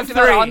we one of talked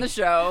about three. on the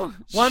show.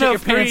 One Shit of your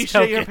 3 pants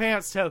shit your token.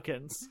 pants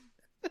tokens.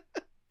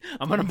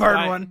 I'm gonna burn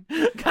Fine. one.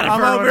 Gotta I'm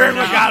gonna burn burn one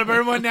one. now. Gotta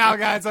burn one now,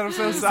 guys. I'm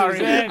so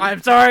sorry.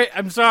 I'm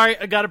sorry.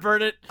 I gotta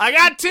burn it. I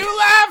got 2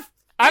 left.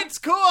 It's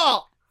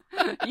cool.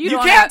 You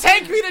don't can't have,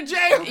 take me to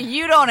jail.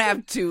 You don't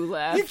have 2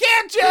 left. You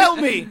can't jail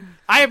me.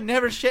 I have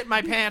never shit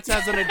my pants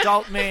as an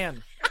adult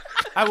man.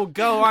 I will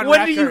go on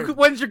record.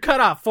 When's your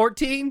cutoff?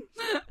 14?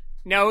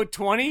 No,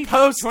 20?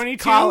 Post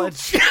 22?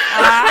 college.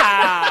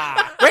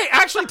 Ah. Wait,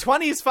 actually,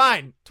 20 is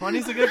fine. 20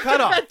 is a good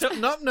cutoff.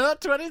 No,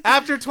 20.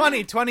 After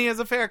 20 is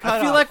a fair cutoff.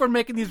 I feel like we're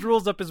making these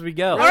rules up as we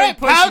go. all right,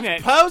 pushing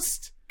it.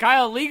 post.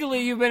 Kyle,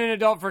 legally, you've been an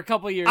adult for a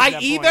couple years. I at that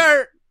point.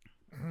 either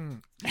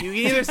you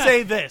either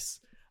say this.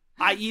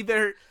 I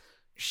either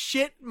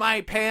shit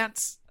my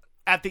pants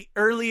at the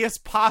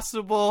earliest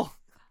possible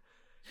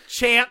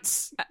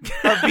chance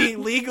of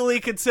being legally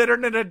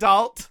considered an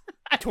adult.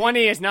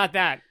 20 is not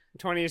that.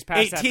 20 is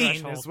past that 18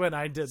 threshold. is when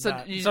I did So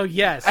that. you- So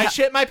yes, I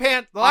shit my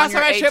pants. The On last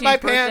your time I shit my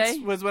 18th birthday? pants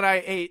was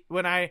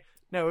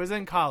no, it was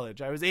in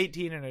college. I was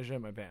 18 and I shit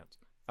my pants.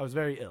 I was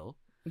very ill.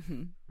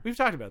 Mhm. We've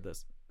talked about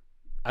this.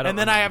 I don't And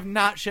then I have remember.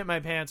 not shit my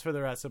pants for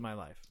the rest of my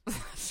life.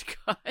 That's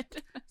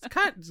good. It's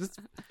kind of just,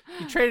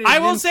 you traded. I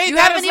it will in. say You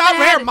that haven't is not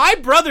even rare. had- My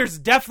brother's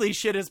definitely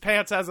shit his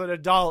pants as an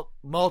adult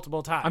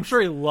multiple times. I'm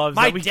sure he loves.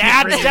 My that we keep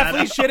dad bringing that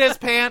definitely up. shit his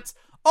pants.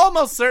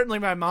 Almost certainly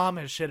my mom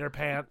has shit her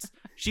pants.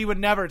 She would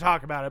never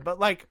talk about it, but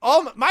like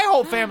my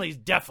whole family's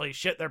definitely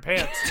shit their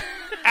pants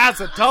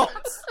as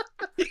adults.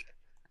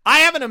 I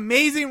have an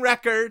amazing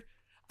record.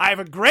 I have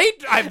the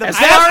As best.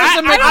 far as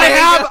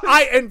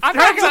the in I'm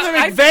terms not of the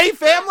gonna- McVeigh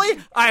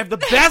family, I have the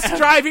best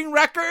driving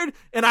record,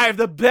 and I have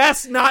the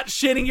best not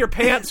shitting your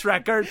pants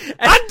record.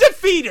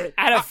 Undefeated.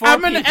 Out of 4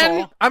 I'm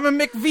people. I'm a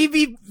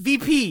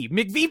McVP.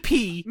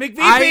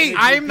 McVP.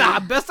 I'm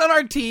the best on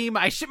our team.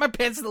 I shit my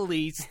pants the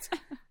least.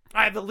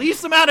 I have the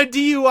least amount of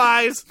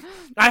DUIs.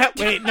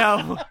 Wait,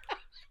 no.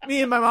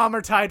 Me and my mom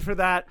are tied for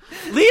that.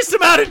 Least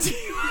amount of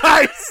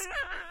DUIs.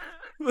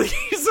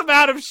 Least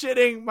amount of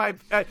shitting my.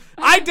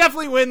 I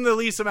definitely win the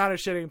least amount of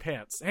shitting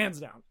pants, hands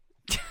down.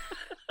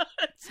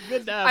 It's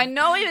good to have. I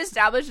know we've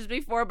established this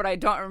before, but I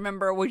don't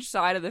remember which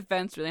side of the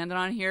fence we landed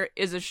on here.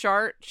 Is a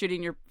shark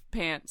shitting your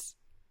pants?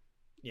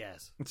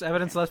 Yes. It's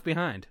evidence left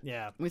behind.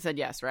 Yeah. We said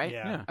yes, right?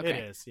 Yeah. Okay.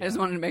 It is. I just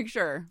wanted to make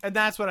sure. And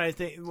that's what I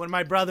think. When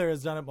my brother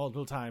has done it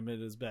multiple times, it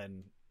has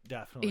been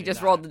definitely. He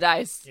just not. rolled the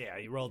dice. Yeah,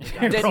 he rolled the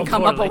dice. Didn't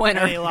come up a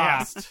winner. And he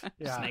lost.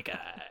 Yeah. Snake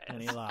Eyes.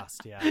 And he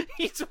lost. Yeah.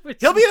 He's-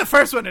 He'll be the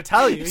first one to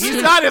tell you.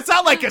 He's not. It's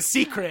not like a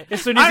secret.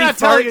 As soon as I'm he not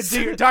telling you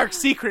farts. a dark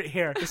secret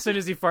here. As soon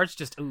as he farts,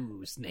 just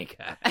ooh, Snake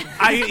Eyes.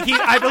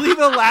 I believe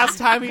the last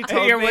time he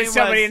told You're me with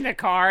somebody was in the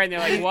car, and they're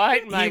like,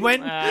 "What?" he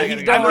went.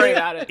 Don't worry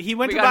about it. He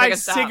went We to gotta buy make a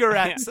stop.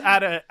 cigarettes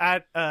at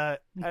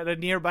a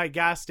nearby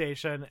gas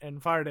station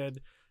and farted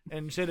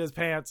and shit his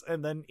pants,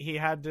 and then he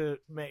had to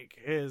make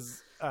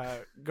his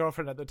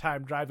girlfriend at the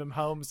time drive him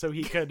home so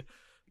he could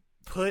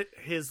put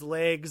his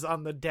legs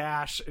on the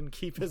dash and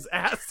keep his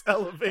ass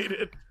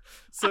elevated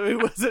so he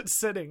wasn't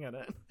sitting in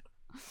it.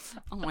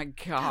 Oh my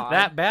god.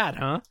 That bad,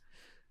 huh?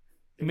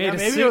 He made Yeah, a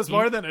maybe soup. it was He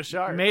more than a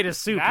shark. Made a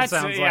soup. That's it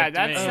sounds yeah. like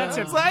to me.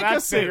 It's like a bigger.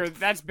 soup.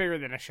 That's bigger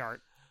than a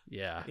shark.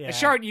 Yeah. Yeah. A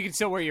shark, you can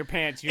still wear your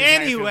pants. You just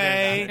gotta feel good about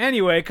Anyway, it.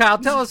 Anyway, Kyle,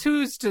 tell us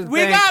who's to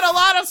we thank. got a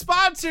lot of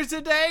sponsors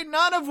today,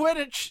 none of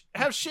which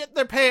have shit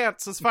their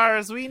pants as far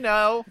as we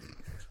know.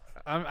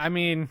 I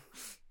mean,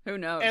 Who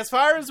knows? As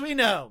far as we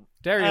know.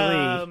 Derry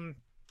Lee.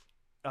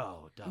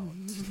 Oh,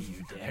 don't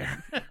you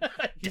dare.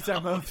 He's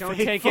our most Don't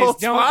take faithful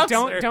his. Don't.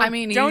 sponsor. I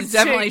mean, don't he's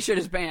definitely take- shit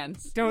his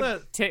pants.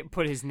 Don't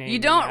put his name. You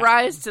in don't that.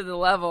 rise to the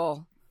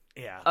level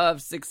Yeah.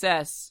 of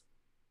success.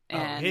 Oh,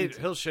 And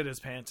he'll shit his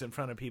pants in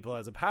front of people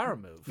as a power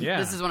move. Yeah.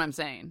 this is what I'm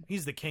saying.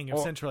 He's the king of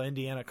Or- Central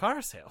Indiana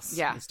car sales.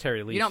 Yeah. It's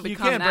Terry Lee. You don't You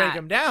become can't break that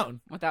him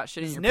down. without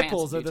shitting His your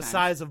nipples pants a are few the times.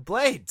 size of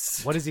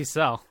blades. What does he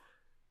sell?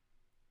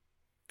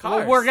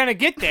 Cars. Well, we're gonna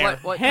get there.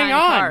 What Hang kind of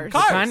on. cars?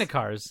 What Cars. kind of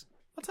cars?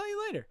 I'll tell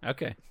you later.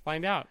 Okay.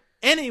 Find out.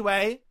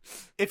 Anyway,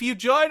 if you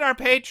join our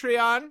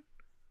Patreon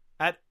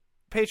at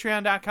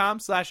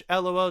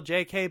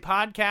patreon.com/LOLJK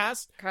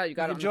podcast, Kyle, you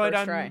got you it can on join the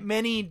first on try.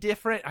 many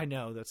different. I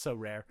know that's so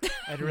rare. I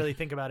had to really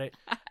think about it.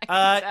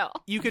 can tell.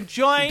 You can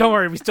join. Don't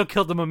worry, we still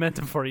killed the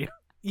momentum for you.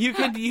 You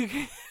can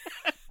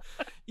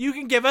you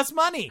can give us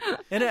money,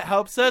 and it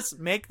helps us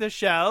make the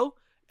show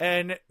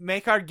and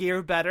make our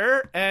gear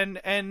better and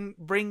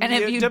bring. And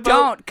if you devote-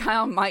 don't,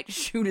 Kyle might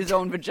shoot his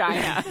own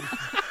vagina.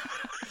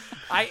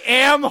 I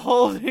am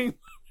holding.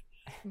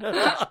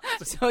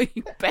 So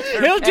you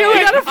better. He'll pay. do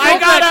it. I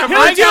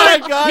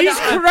got a gun. He's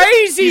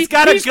crazy. He's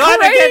got a gun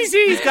crazy. against.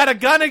 He's got a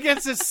gun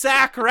against his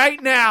sack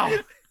right now.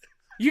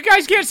 You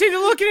guys can't see the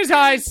look in his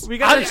eyes. We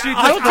got to shoot shoot. this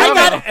I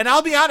got promo. it, and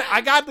I'll be honest. I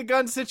got the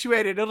gun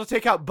situated. It'll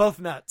take out both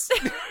nuts.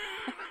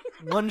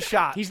 One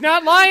shot. He's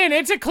not lying.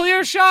 It's a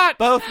clear shot.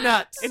 both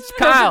nuts. It's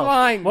perfect Kyle,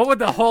 line. what would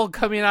the hole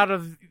coming out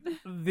of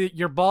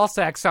your ball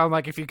sack sound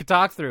like if you could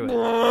talk through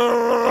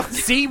it?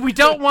 See, we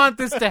don't want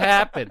this to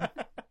happen.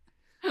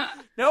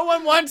 No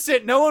one wants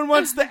it. No one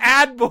wants the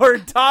ad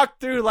board talked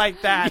through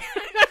like that.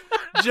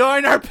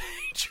 Join our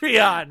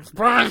Patreon.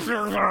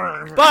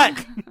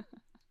 But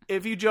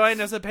if you join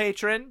as a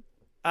patron,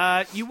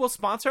 you will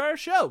sponsor our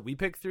show. We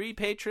pick 3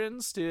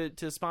 patrons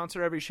to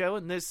sponsor every show,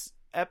 and this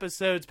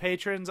episode's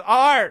patrons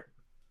are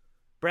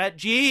Brett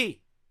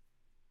G,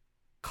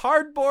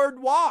 Cardboard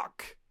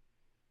Walk,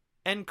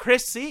 and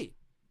Chris C.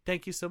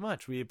 Thank you so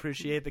much. We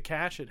appreciate the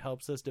cash. It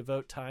helps us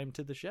devote time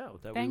to the show.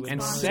 That Thanks, we would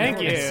And Mom. Thank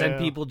and you. send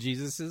people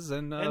Jesuses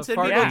and, and send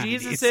fart people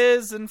movies.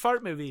 Jesuses and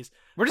fart movies.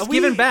 We're just We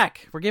giving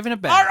back. We're giving it Are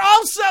back.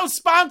 also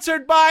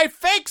sponsored by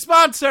fake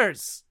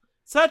sponsors,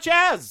 such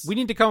as We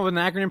need to come up with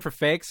an acronym for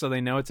fake so they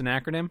know it's an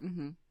acronym.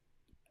 Mm-hmm.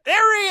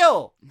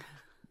 Ariel,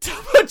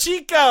 Topo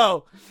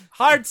Chico,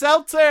 Hard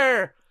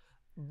Seltzer,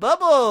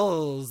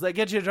 Bubbles that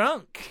get you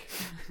drunk,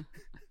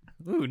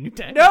 Ooh, new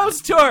tag. Nose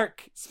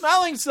Torque,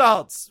 Smelling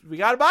Salts. We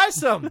gotta buy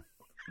some.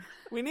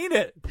 We need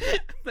it.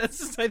 That's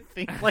just, I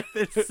think, like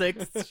the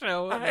 6th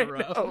show in I a row.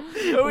 know.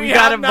 But We have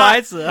gotta not-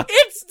 buy some.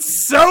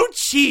 It's so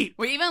cheap.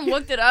 We even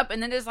looked it up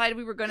and then decided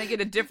we were going to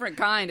get a different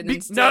kind. And then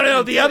No, still no,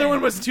 didn't the do other it.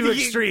 one was too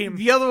extreme.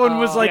 The other one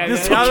was Oh, like yeah,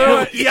 this. the will The other kill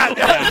one- you.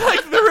 yeah,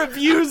 like the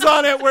reviews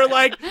on it were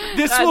like,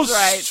 this That's will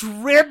right.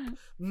 strip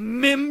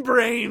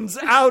membranes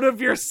out of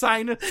your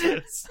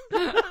sinuses. It's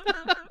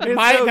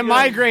The so good.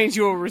 migraines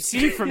you will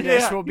receive from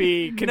this Yeah. will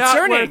be Not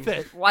concerning. worth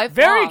it. Lifelong.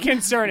 Very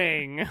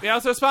concerning. We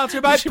also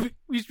sponsored by.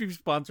 We should be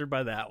sponsored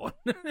by that one.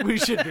 We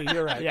should be.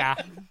 You're right. Yeah.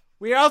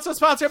 We are also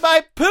sponsored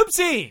by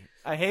Poopsie.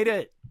 I hate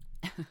it.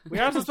 We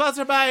are also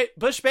sponsored by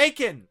Bush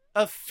Bacon,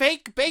 a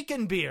fake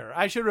bacon beer.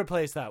 I should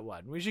replace that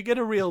one. We should get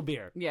a real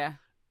beer. Yeah.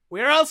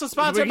 We are also We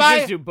sponsored can by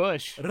just do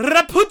Bush.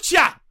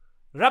 Rapucha.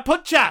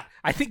 Rapucha.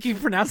 I think you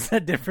pronounce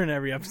that different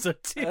every episode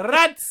too.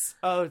 Rats.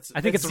 Oh, it's. I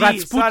think it's Z,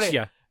 sorry.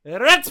 Ratsputia.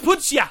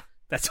 Ratsputia.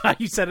 That's how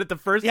you said it the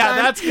first Yeah, time.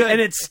 that's good. And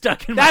it's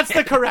stuck in That's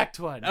my the head. correct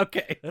one.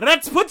 Okay.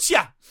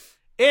 Ratsputia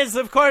is,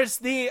 of course,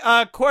 the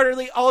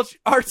quarterly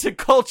arts and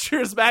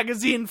cultures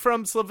magazine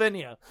from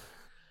Slovenia.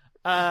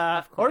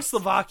 Or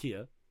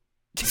Slovakia.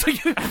 So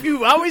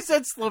you always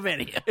said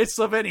Slovenia. It's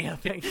Slovenia,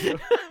 thank you.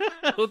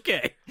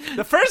 Okay.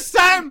 The first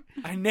time,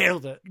 I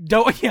nailed it.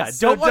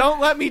 So Don't don't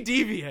let me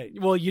deviate.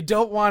 Well, you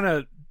don't want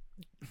to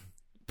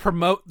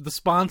promote the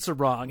sponsor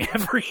wrong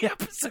every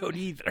episode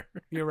either.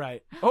 You're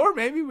right. Or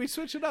maybe we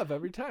switch it up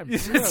every time. Who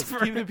It's knows?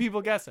 for- Keep the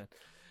people guessing.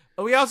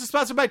 We also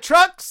sponsored by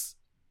Trucks.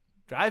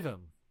 Drive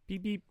them.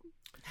 Beep beep.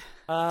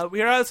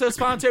 We are also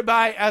sponsored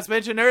by, as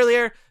mentioned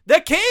earlier, the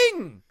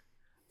king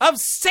of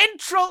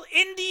Central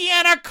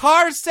Indiana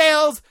car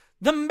sales,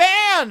 the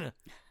man,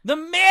 the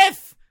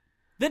myth,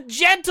 the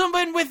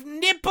gentleman with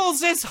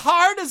nipples as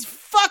hard as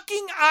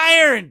fucking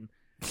iron,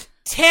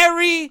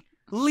 Terry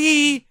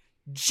Lee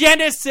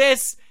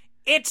Genesis.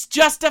 It's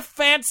just a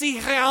fancy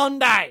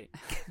Hyundai.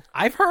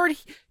 I've heard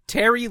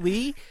Terry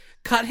Lee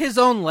cut his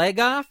own leg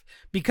off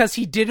because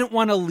he didn't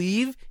want to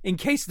leave in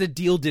case the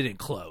deal didn't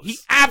close. He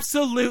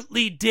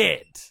absolutely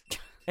did.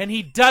 And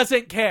he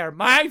doesn't care.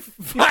 My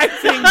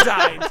thing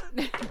died.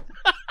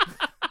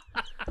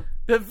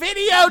 The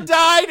video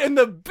died and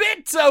the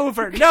bit's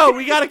over. No,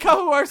 we got a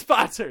couple more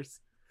sponsors.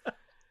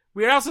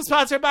 We are also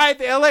sponsored by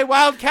the LA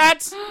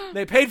Wildcats.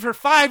 They paid for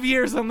 5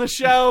 years on the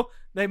show.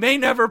 They may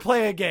never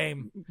play a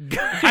game.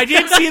 I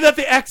did see that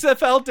the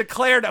XFL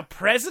declared a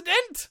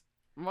president.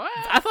 What?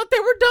 I thought they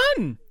were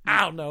done.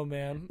 I don't know,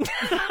 man.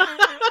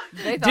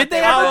 Did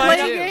they ever were play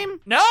too. a game?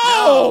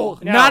 No!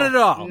 Not at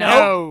all.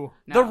 No.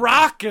 The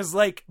Rock is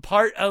like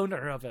part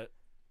owner of it.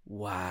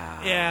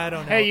 Wow. Yeah, I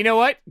don't know. Hey, you know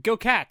what? Go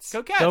Cats.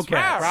 Go Cats. Go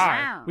Cats.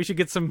 Rawr. We should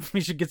get some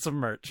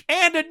merch.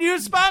 And a new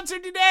sponsor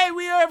today.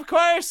 We are, of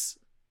course,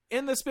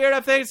 in the spirit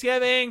of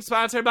Thanksgiving,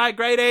 sponsored by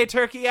Grade A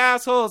Turkey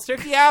Assholes.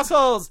 Turkey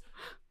Assholes.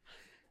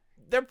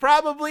 They're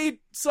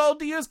probably sold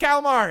to use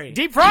calamari.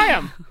 Deep fry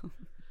them.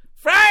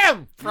 Fry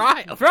them.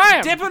 Fry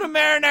them. Dip in a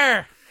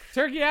marinara.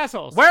 Turkey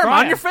assholes. Wear them Fry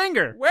on your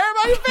finger. Wear them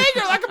on your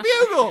finger like a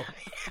bugle.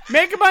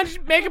 Make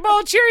a bowl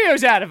of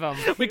Cheerios out of them.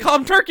 We call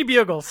them turkey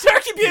bugles.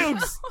 Turkey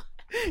bugs.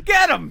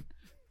 Get them.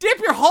 Dip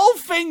your whole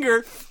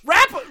finger,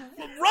 roll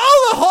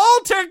the whole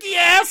turkey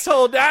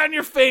asshole down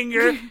your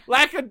finger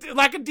like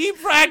a deep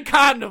fried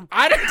condom.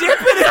 I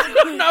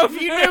don't know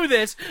if you knew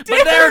this,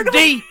 but they're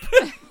deep.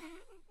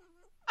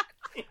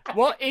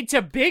 Well, it's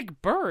a big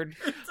bird.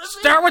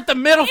 Start with the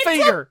middle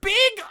finger. It's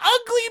a big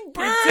ugly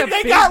bird. It's a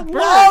They big got bird.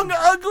 long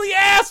ugly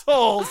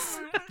assholes.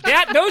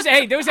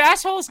 Those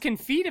assholes can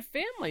feed a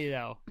family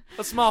though.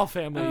 A small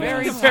family.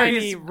 Very yes.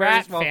 tiny very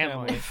rat small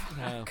family.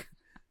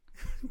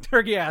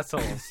 Turkey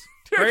assholes.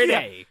 Grade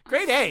A.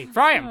 Grade A.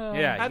 Fry them.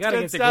 Yeah, you That's gotta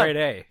good get the stuff. grade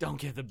A. Don't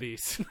get the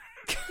beast.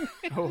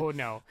 Oh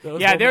no.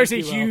 Those Yeah, will there's a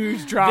make you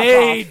huge drop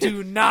They off.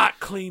 do not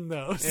clean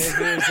those. It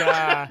is,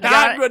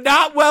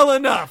 not well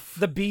enough.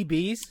 The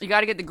BBs. You got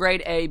to get the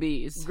grade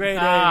ABs. Grade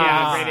A.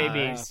 yeah, grade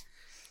ABs.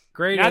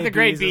 Grade Not A the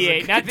grade Bs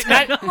is BA.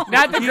 a-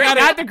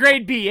 Not the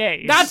grade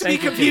BA. Not to be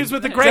Thank you, confused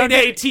with the grade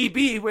A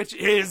TB, which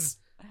is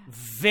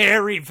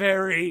very,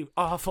 very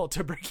awful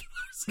tuberculosis.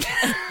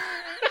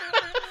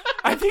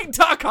 I think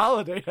Doc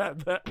Holliday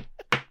had that.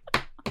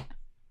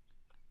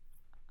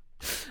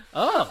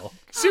 Oh,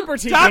 Super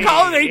TB. Doc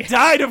Holliday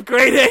died of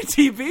grade A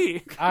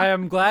TB. I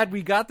am glad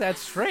we got that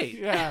straight.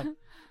 Yeah.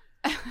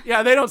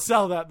 Yeah, they don't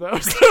sell that though.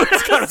 So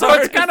it's kind of, So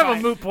it's kind of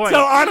a moot point.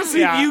 So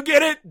honestly, Yeah. if you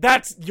get it,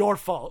 that's your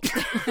fault.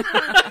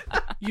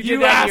 You You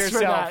did that to asked for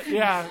yourself. that.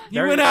 Yeah. You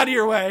Very- went out of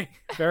your way.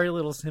 Very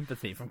little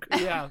sympathy from.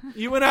 Yeah.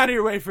 You went out of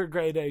your way for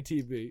grade A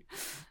TB.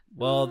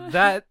 Well,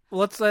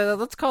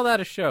 let's call that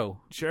a show.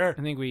 Sure.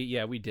 I think we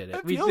did it.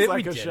 That we feels did,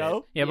 like we a did show.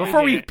 It. Yeah, Yeah, before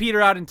we we did it.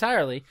 peter out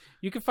entirely,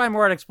 you can find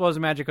more at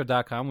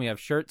explosivemagico.com. We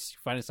have shirts. You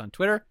can find us on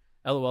Twitter,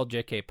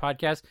 LOLJK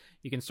Podcast.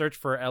 You can search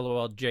for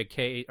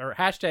LOLJK or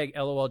hashtag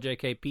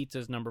LOLJK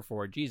Pizzas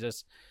 #4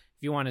 Jesus.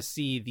 If you want to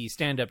see the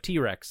stand-up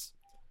T-Rex,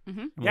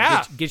 and we'll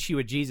Yeah. get you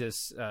a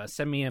Jesus.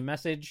 Send me a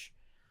message,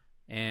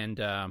 and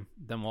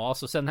then we'll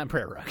also send that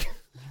prayer rug.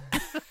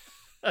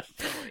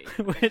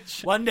 Which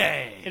One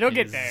day. It'll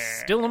get is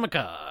there. still in my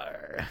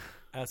car.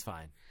 That's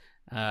fine.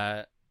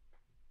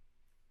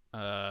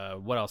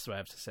 What else do I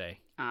have to say?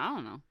 I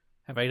don't know.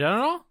 Have I done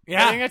it all? I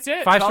Yeah. think that's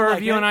it. 5-star Felt like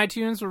review it. on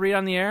iTunes. We'll read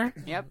on the air.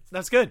 Yep.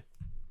 That's good.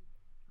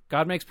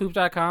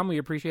 GodMakesPoop.com. We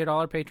appreciate all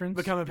our patrons.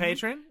 Become a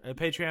patron at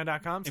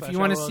patreon.com. If you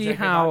want to see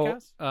how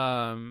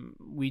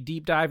we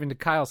deep dive into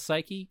Kyle's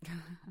psyche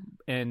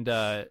and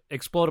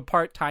explode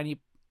apart tiny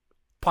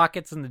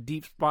pockets in the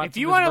deep spots. If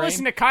you want to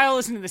listen to Kyle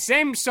listen to the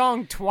same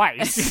song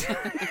twice,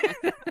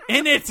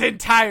 in its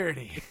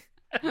entirety,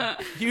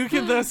 you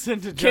can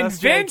listen to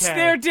just convinced JK.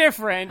 they're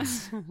different.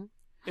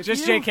 If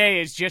Just you-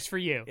 JK is just for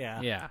you.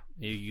 Yeah. yeah,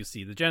 you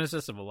see the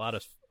genesis of a lot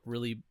of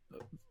really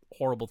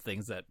horrible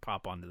things that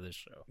pop onto this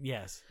show.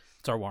 Yes.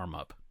 It's our warm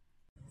up.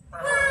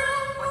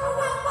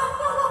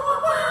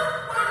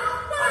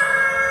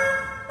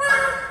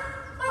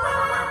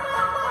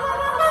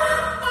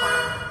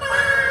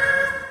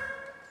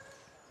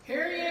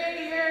 Hear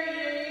ye, hear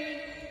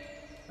ye.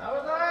 I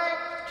would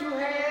like to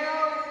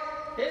hail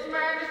His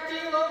Majesty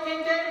Lord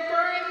King David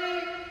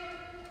Gray,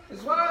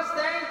 as well as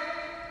thank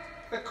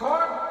the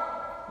court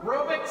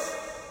Robots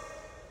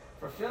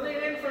for filling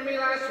in for me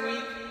last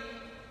week.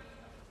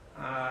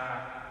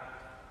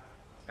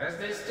 As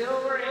they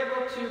still were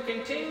able to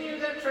continue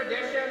the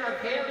tradition of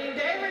hailing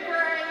David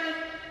Gray.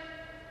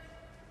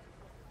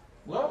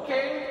 Will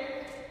King,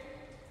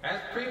 as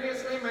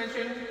previously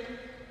mentioned,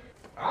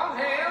 all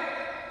hail.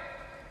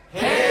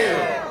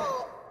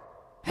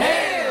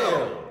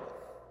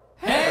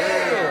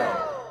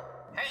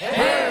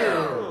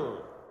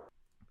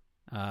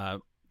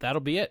 That'll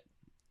be it.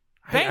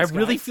 Thanks, I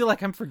really guys. feel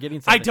like I'm forgetting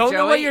I something. don't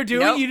know what Joey, you're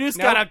doing. nope, You just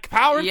nope. gotta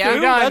power Yeah.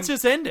 through. Done. Let's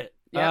just end it.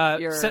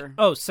 Yep,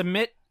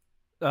 Submit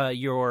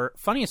your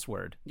funniest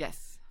word.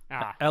 yes.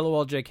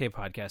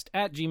 LOLJKpodcast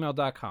at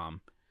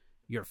gmail.com.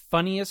 Your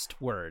funniest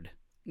word.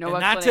 No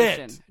And that's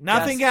explanation. it.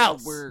 Nothing Just a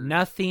else. word.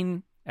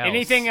 Nothing else.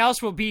 Anything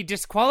else will be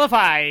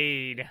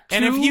disqualified.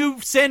 And if you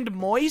send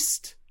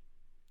moist,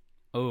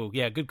 Oh,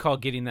 yeah, good call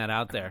getting that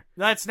out there.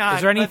 that's not.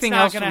 Is there anything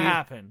that's else not gonna we-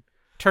 happen.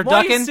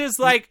 Turducken? Moist is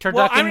like. Turducken,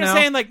 Well, I'm just no.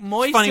 saying, like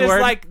moist Funny is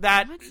word. like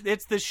that.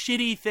 It's the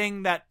shitty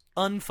thing that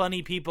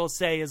unfunny people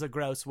say is a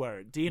gross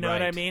word. Do you know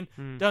what I Right.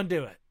 mean? Don't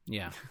do it.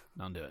 Yeah,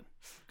 don't do it.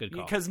 Good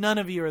call. Because none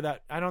of you are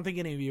that. I don't think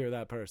any of you are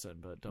that person,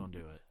 but don't do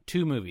it.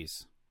 2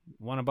 movies.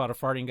 One about a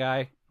farting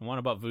guy, and one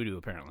about voodoo,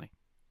 apparently.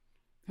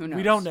 Who knows?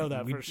 We don't know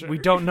that we, for sure. we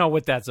don't know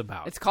what that's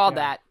about. It's called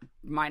that.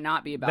 Might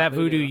not be about that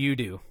voodoo you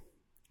do.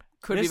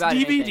 Could This be about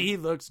DVD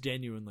anything. looks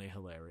genuinely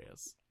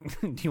hilarious.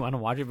 Do you want to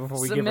watch it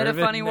before we Submit get rid a of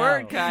it? funny No.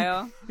 word,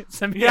 Kyle.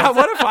 Send me Yeah, a-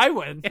 what if I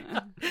win?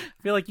 I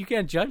feel like you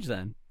can't judge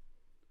then.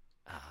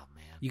 Oh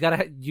man. You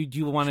gotta. Do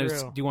you want to? True.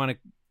 Do you want to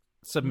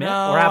submit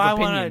No, or have I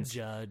opinions? want to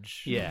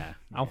judge. Yeah,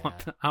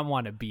 I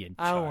want to be in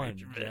I charge. want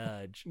to of it.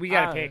 judge. We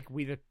gotta pick.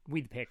 We the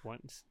pick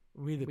ones.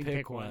 We the We pick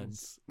pick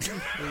ones. We the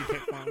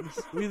pick ones.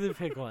 We the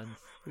pick ones.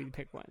 We the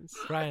pick ones.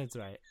 Brian's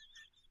right.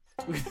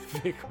 We the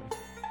pick ones.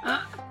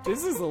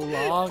 This is a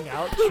long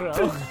outro.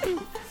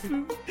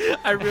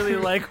 I really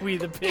like we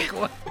the pick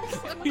one.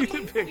 We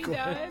the pick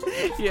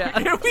ones. Yeah.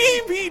 Can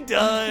we be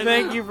done?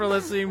 Thank you for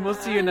listening. We'll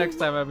see you next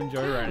time. I've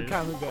enjoyed writing.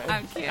 Coming back.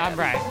 I'm kidding. I'm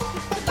right.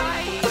 Bye.